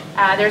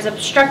 There's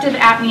obstructive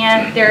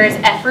apnea, there's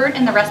effort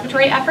in the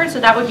respiratory effort,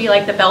 so that would be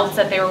like the belts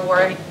that they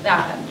wore,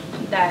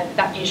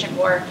 that patient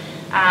wore.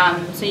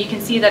 So you can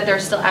see that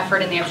there's still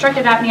effort in the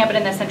obstructive apnea, but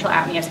in the central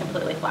apnea it's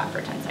completely flat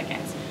for 10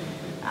 seconds.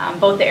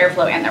 Both the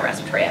airflow and the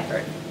respiratory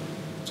effort.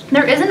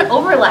 There is an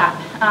overlap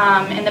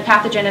in the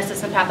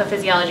pathogenesis and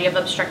pathophysiology of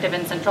obstructive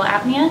and central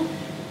apnea.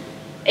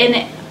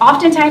 And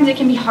oftentimes it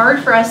can be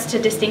hard for us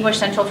to distinguish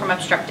central from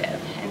obstructive.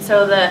 And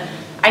so the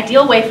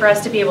ideal way for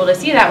us to be able to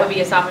see that would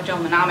be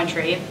esophageal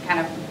manometry, kind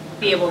of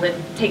be able to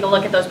take a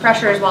look at those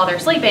pressures while they're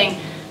sleeping.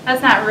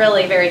 That's not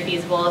really very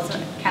feasible. It's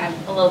kind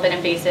of a little bit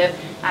invasive.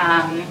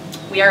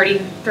 We already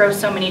throw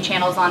so many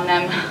channels on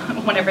them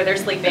whenever they're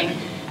sleeping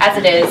as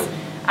it is.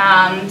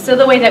 So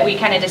the way that we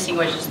kind of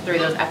distinguish is through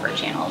those effort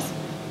channels.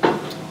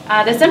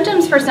 The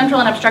symptoms for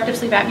central and obstructive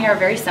sleep apnea are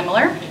very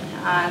similar.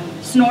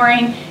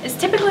 Snoring is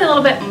typically a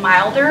little bit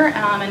milder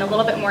and a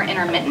little bit more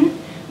intermittent,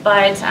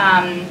 but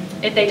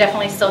they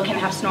definitely still can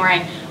have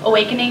snoring.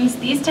 Awakenings,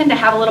 these tend to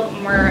have a little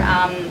bit more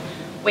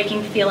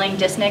waking feeling,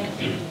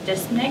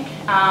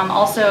 dyspneic,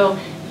 also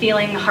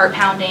feeling heart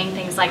pounding,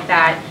 things like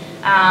that.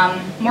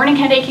 Morning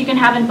headache you can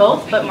have in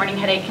both, but morning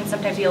headache can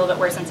sometimes be a little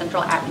bit worse in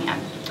central apnea.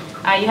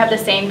 You have the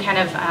same kind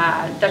of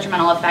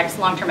detrimental effects,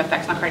 long-term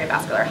effects on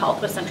cardiovascular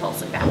health with central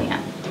sleep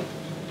apnea.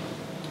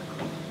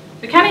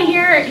 So kind of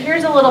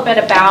here's a little bit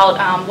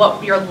about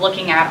what you're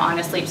looking at on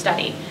a sleep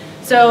study.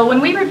 So when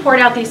we report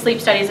out these sleep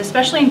studies,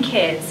 especially in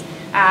kids,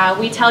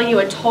 we tell you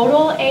a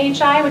total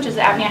AHI, which is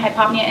the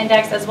apnea-hypopnea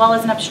index, as well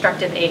as an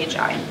obstructive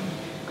AHI.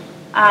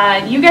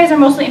 You guys are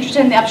mostly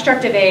interested in the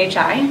obstructive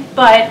AHI,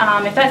 but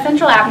if that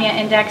central apnea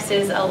index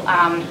is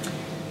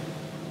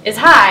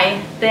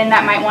high, then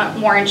that might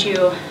warrant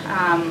you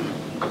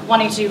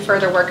wanting to do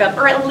further workup,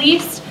 or at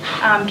least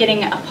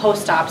getting a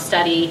post-op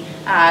study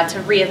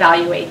to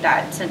reevaluate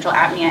that central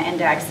apnea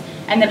index,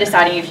 and then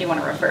deciding if you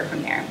want to refer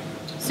from there.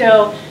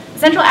 So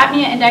central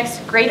apnea index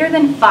greater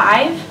than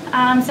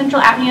 5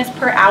 central apneas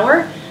per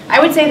hour, I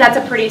would say that's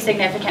a pretty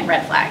significant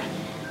red flag.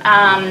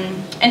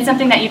 And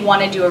something that you'd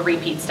want to do a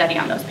repeat study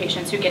on those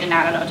patients who get an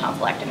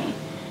tonsillectomy.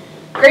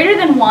 Greater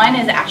than 1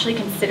 is actually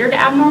considered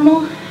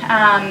abnormal,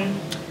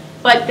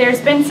 but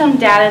there's been some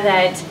data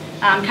that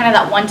kind of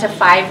that 1 to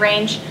 5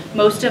 range,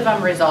 most of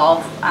them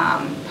resolve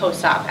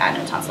post-op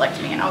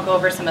adenotonsillectomy, and I'll go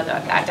over some of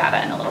that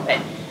data in a little bit.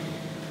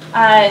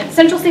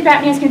 Central sleep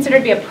apnea is considered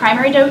to be a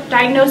primary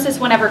diagnosis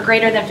whenever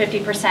greater than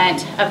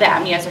 50% of the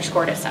apneas are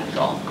scored as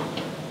central.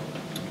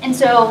 And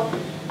so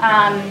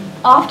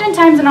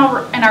oftentimes in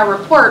our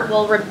report,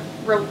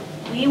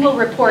 we will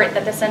report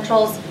that the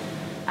centrals,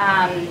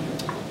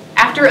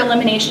 after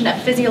elimination of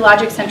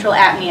physiologic central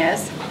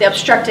apneas, the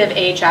obstructive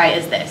AHI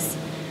is this.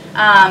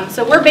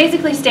 So we're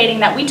basically stating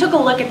that we took a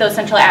look at those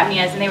central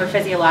apneas and they were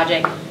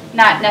physiologic,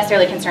 not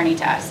necessarily concerning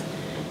to us.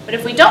 But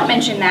if we don't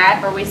mention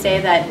that, or we say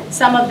that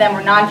some of them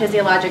were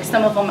non-physiologic,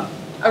 some of them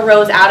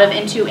arose out of,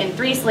 into, in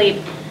 3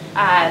 sleep,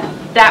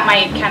 that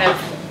might kind of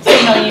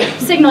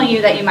signal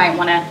you that you might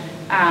want to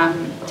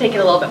take it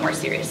a little bit more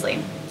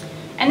seriously.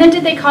 And then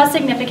did they cause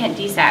significant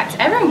DSATs?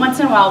 Every once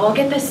in a while we'll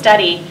get this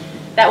study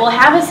that will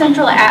have a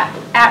central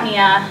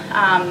apnea,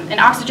 an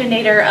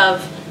oxygenator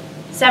of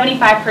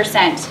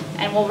 75%,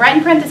 and we'll write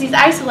in parentheses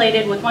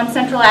isolated with 1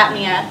 central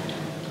apnea,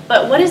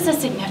 but what is the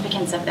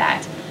significance of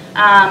that?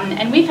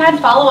 And we've had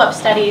follow-up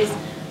studies.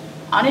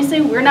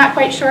 Honestly, we're not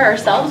quite sure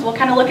ourselves. We'll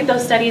kind of look at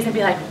those studies and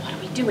be like, what do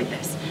we do with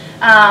this?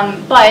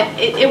 But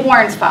it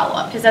warrants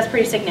follow-up because that's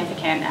pretty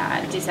significant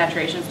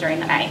desaturations during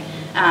the night.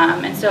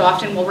 And so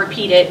often we'll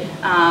repeat it.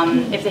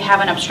 If they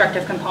have an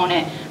obstructive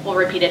component, we'll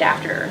repeat it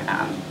after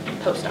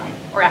post-op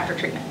or after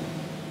treatment.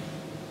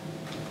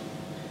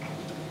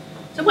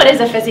 So what is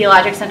a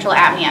physiologic central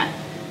apnea?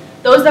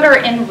 Those that are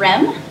in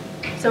REM,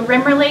 so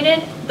REM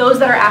related, those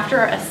that are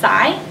after a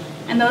sigh,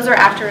 and those are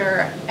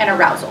after an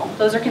arousal.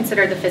 Those are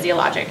considered the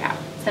physiologic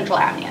central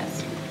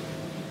apneas.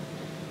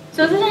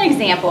 So this is an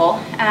example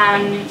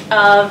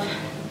of,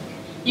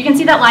 you can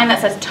see that line that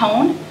says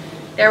tone.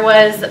 There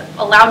was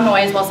a loud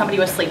noise while somebody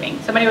was sleeping.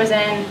 Somebody was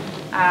in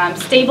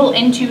stable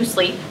into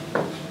sleep.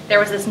 There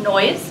was this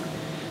noise.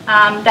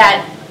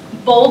 That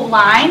bold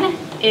line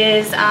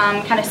is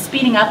kind of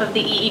speeding up of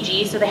the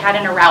EEG, so they had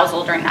an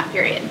arousal during that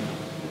period.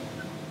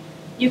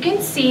 You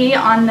can see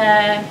on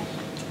the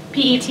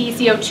PET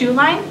CO2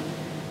 line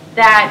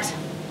that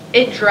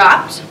it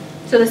dropped,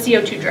 so the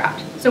CO2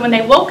 dropped. So when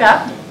they woke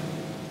up,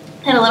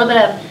 had a little bit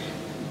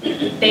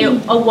of, they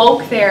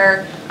awoke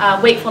their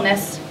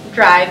wakefulness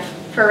drive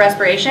for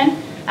respiration.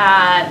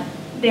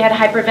 They had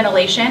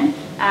hyperventilation.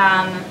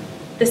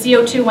 The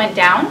CO2 went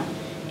down,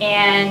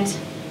 and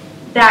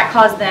that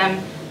caused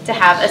them to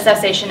have a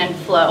cessation and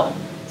flow.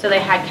 So they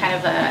had kind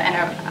of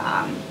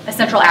a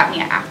central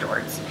apnea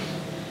afterwards.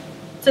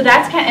 So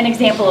that's kind of an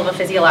example of a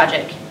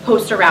physiologic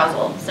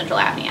post-arousal central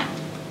apnea.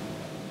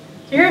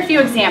 So here are a few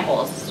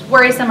examples,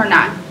 worrisome or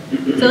not.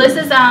 So this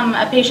is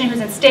a patient who's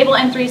in stable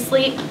N3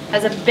 sleep,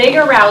 has a big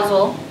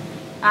arousal,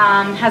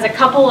 has a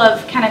couple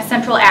of kind of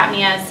central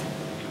apneas,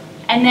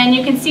 and then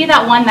you can see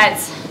that one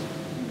that's,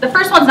 the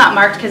first one's not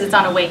marked because it's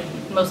on a wake,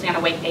 mostly on a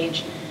wake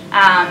page,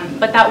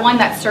 but that one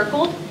that's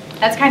circled,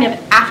 that's kind of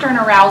after an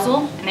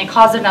arousal, and it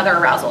caused another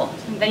arousal.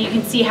 And then you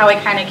can see how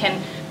it kind of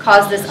can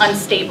cause this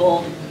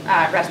unstable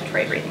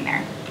respiratory breathing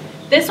there.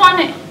 This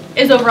one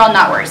is overall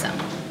not worrisome.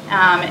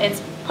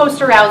 It's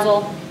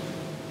post-arousal,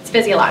 it's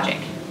physiologic.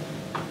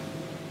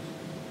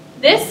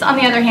 This, on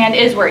the other hand,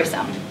 is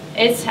worrisome.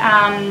 It's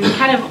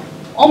kind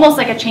of almost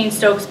like a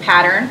Cheyne-Stokes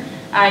pattern.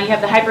 You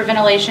have the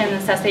hyperventilation, the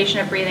cessation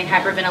of breathing,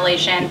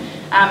 hyperventilation.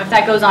 If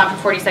that goes on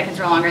for 40 seconds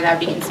or longer, that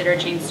would be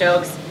considered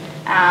Cheyne-Stokes.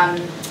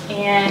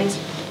 And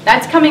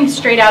that's coming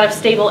straight out of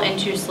stable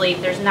N2 sleep.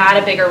 There's not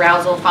a big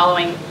arousal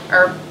following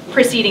or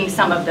preceding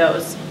some of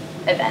those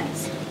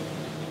events.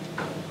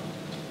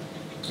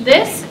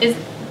 This is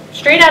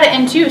straight out of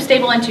N2,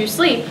 stable N2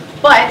 sleep,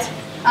 but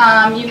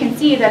you can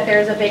see that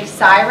there's a big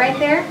sigh right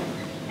there,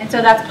 and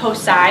so that's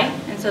post-sigh,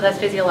 and so that's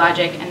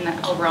physiologic and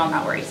overall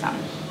not worrisome.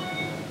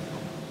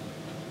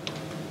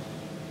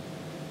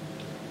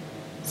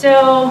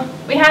 So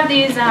we have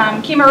these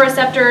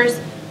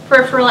chemoreceptors,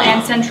 peripheral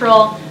and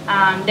central.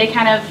 They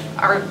kind of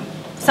are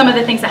some of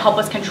the things that help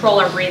us control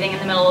our breathing in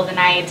the middle of the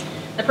night.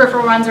 The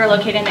peripheral ones are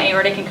located in the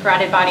aortic and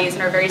carotid bodies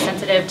and are very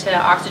sensitive to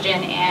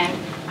oxygen and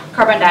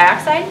carbon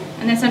dioxide,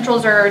 and the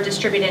centrals are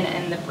distributed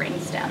in the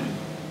brainstem.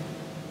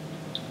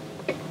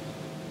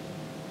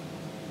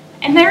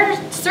 And there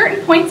are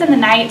certain points in the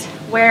night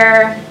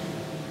where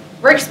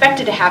we're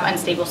expected to have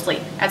unstable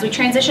sleep. As we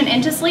transition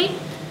into sleep,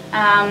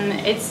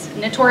 we're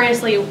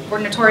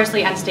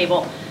notoriously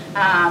unstable.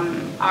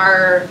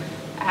 Our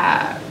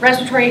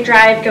respiratory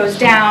drive goes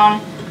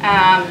down,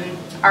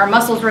 our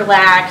muscles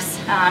relax,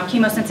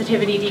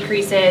 chemosensitivity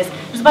decreases.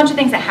 There's a bunch of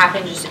things that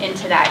happen just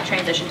into that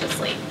transition to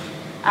sleep.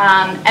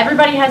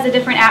 Everybody has a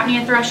different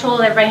apnea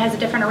threshold, everybody has a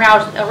different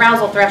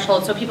arousal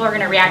threshold, so people are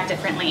going to react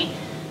differently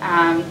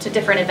to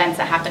different events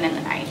that happen in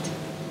the night.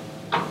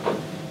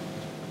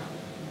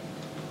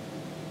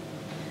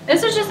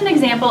 This is just an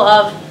example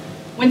of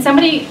when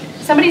somebody's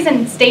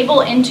in stable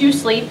N2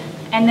 sleep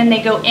and then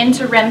they go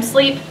into REM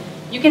sleep.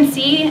 You can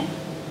see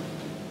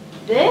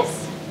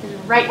this is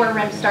right where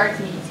REM starts,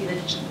 and you can see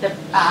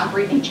the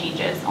breathing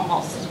changes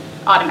almost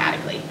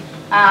automatically.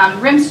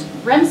 REM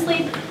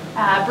sleep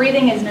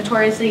breathing is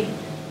notoriously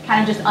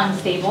kind of just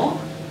unstable,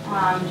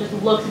 just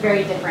looks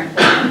very different.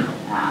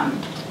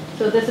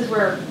 So this is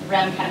where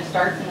REM kind of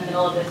starts in the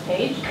middle of this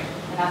page,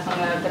 and that's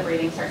when the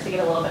breathing starts to get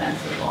a little bit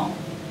unstable.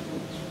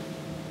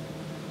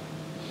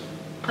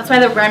 That's why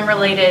the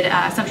REM-related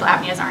central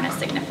apneas aren't as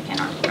significant,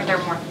 or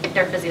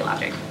they're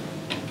physiologic.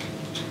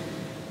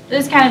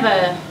 This is kind of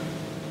a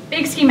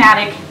big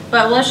schematic,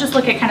 but let's just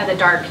look at kind of the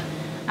dark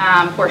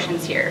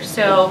portions here.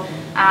 So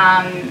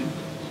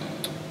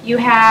you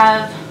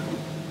have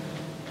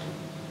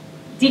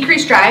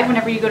decreased drive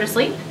whenever you go to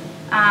sleep.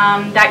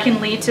 That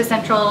can lead to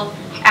central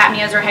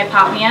apneas or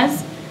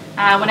hypopneas.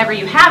 Whenever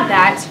you have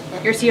that,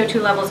 your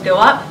CO2 levels go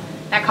up.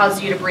 That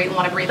causes you to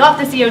want to breathe off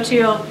the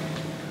CO2.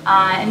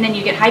 And then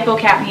you get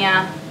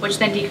hypocapnia, which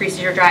then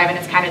decreases your drive, and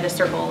it's kind of the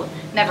circle,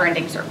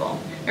 never-ending circle.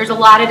 There's a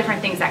lot of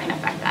different things that can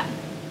affect that.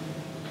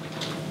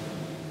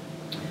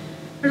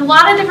 There's a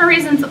lot of different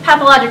reasons,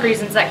 pathologic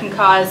reasons that can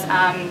cause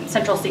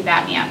central sleep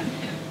apnea.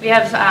 We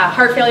have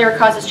heart failure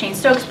causes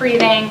Cheyne-Stokes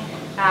breathing.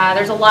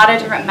 There's a lot of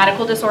different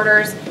medical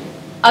disorders,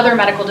 other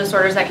medical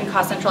disorders that can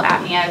cause central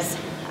apneas.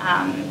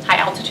 High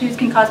altitudes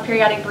can cause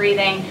periodic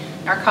breathing.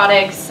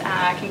 Narcotics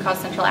can cause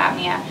central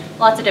apnea.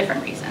 Lots of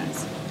different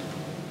reasons.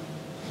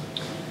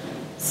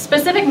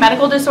 Specific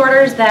medical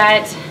disorders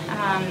that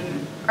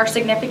are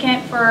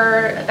significant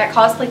that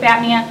cause sleep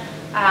apnea,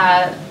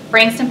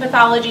 brainstem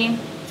pathology,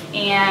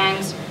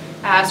 and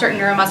certain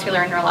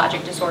neuromuscular and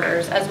neurologic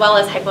disorders, as well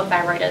as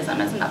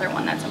hypothyroidism is another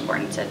one that's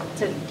important to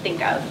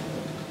think of.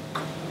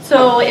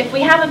 So if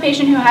we have a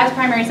patient who has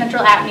primary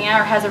central apnea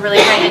or has a really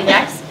high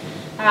index,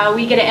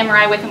 we get an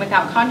MRI with and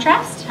without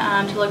contrast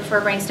to look for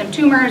brainstem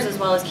tumors as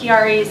well as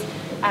Chiari's.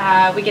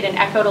 We get an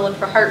echo to look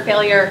for heart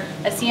failure,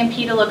 a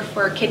CMP to look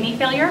for kidney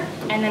failure,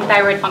 and then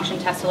thyroid function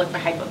test to look for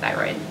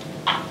hypothyroid.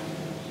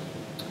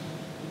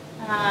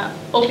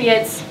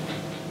 Opiates,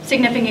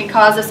 significant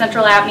cause of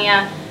central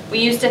apnea. We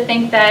used to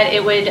think that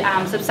it would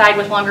subside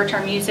with longer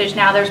term usage.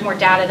 Now there's more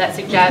data that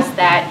suggests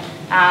that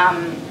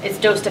it's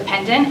dose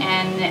dependent,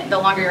 and the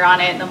longer you're on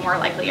it, the more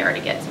likely you are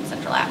to get some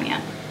central apnea.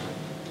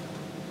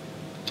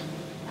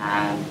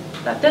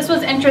 But this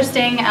was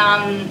interesting.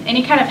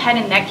 Any kind of head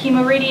and neck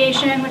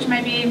chemoradiation, which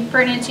might be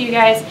pertinent to you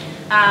guys,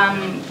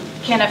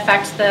 can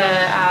affect the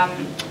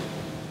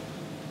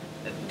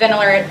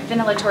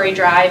ventilatory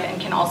drive and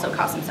can also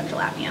cause some central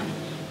apnea.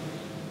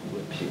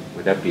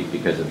 Would that be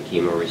because of the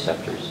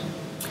chemoreceptors?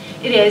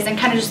 It is, and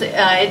kind of just,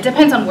 it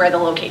depends on where the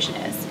location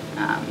is.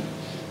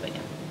 But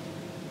yeah.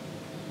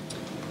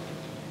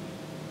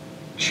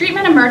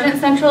 Treatment emergent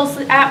central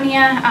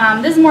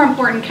apnea. This is more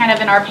important kind of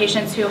in our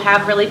patients who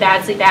have really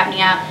bad sleep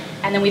apnea,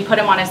 and then we put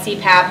them on a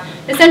CPAP.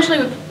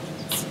 Essentially,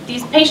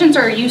 these patients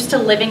are used to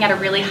living at a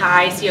really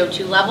high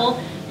CO2 level.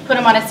 Put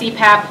them on a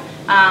CPAP,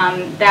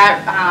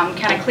 that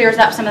kind of clears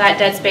up some of that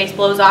dead space,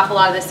 blows off a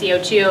lot of the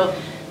CO2.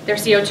 Their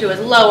CO2 is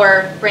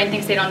lower, brain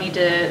thinks they don't need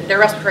to, their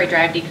respiratory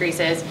drive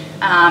decreases,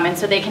 and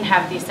so they can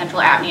have these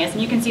central apneas.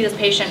 And you can see this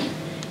patient,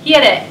 he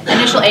had an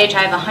initial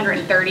AHI of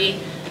 130.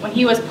 When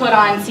he was put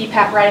on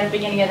CPAP right at the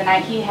beginning of the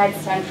night, he had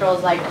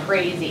centrals like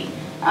crazy.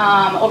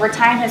 Over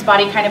time, his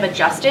body kind of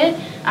adjusted,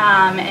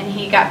 and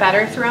he got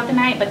better throughout the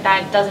night, but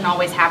that doesn't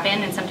always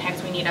happen, and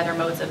sometimes we need other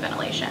modes of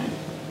ventilation.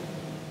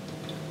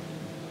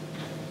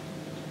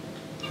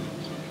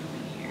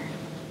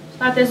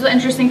 Thought this was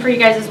interesting for you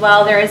guys as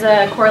well. There is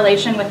a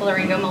correlation with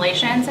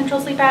laryngomalacia and central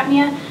sleep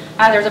apnea.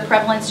 There's a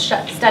prevalence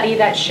study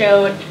that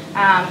showed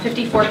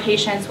 54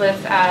 patients with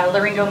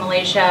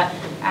laryngomalacia.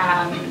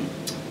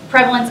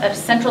 Prevalence of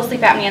central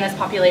sleep apnea in this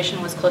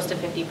population was close to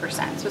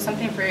 50%. So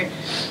something for you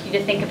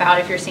to think about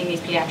if you're seeing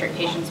these pediatric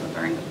patients with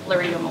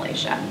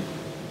laryngomalacia.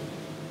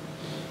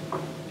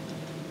 I'm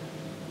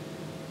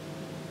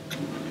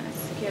going to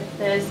skip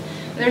this.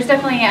 There's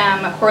definitely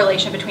a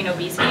correlation between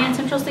obesity and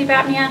central sleep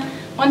apnea.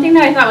 One thing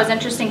that I thought was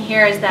interesting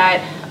here is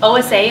that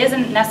OSA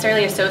isn't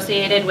necessarily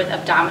associated with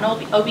abdominal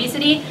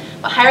obesity,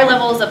 but higher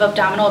levels of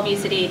abdominal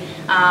obesity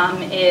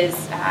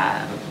is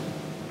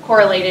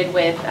correlated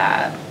with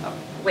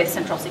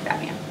central sleep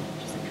apnea,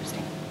 which is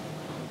interesting.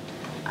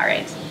 All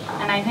right,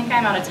 and I think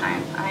I'm out of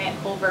time. I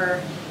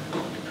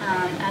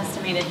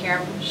estimated here.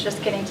 I'm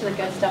just getting to the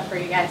good stuff for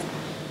you guys.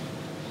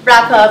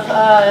 Wrap up,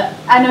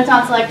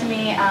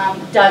 adenotonsillectomy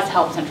does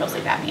help central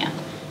sleep apnea.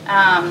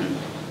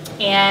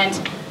 And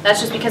that's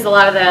just because a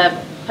lot of the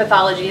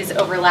pathologies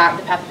overlap,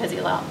 the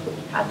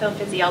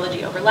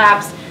pathophysiology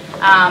overlaps,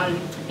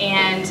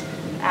 and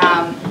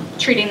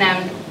treating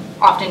them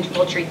often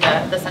will treat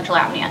the central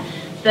apnea.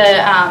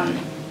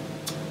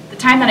 The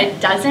time that it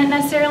doesn't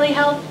necessarily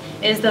help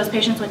is those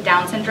patients with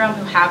Down syndrome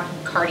who have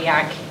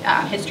cardiac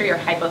history or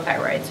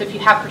hypothyroid. So if you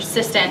have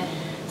persistent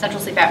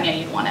central sleep apnea,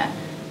 you'd want to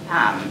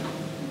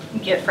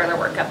get further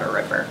workup or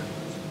refer.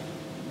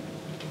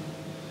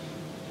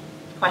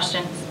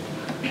 Questions?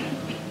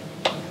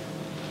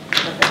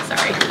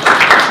 Sorry.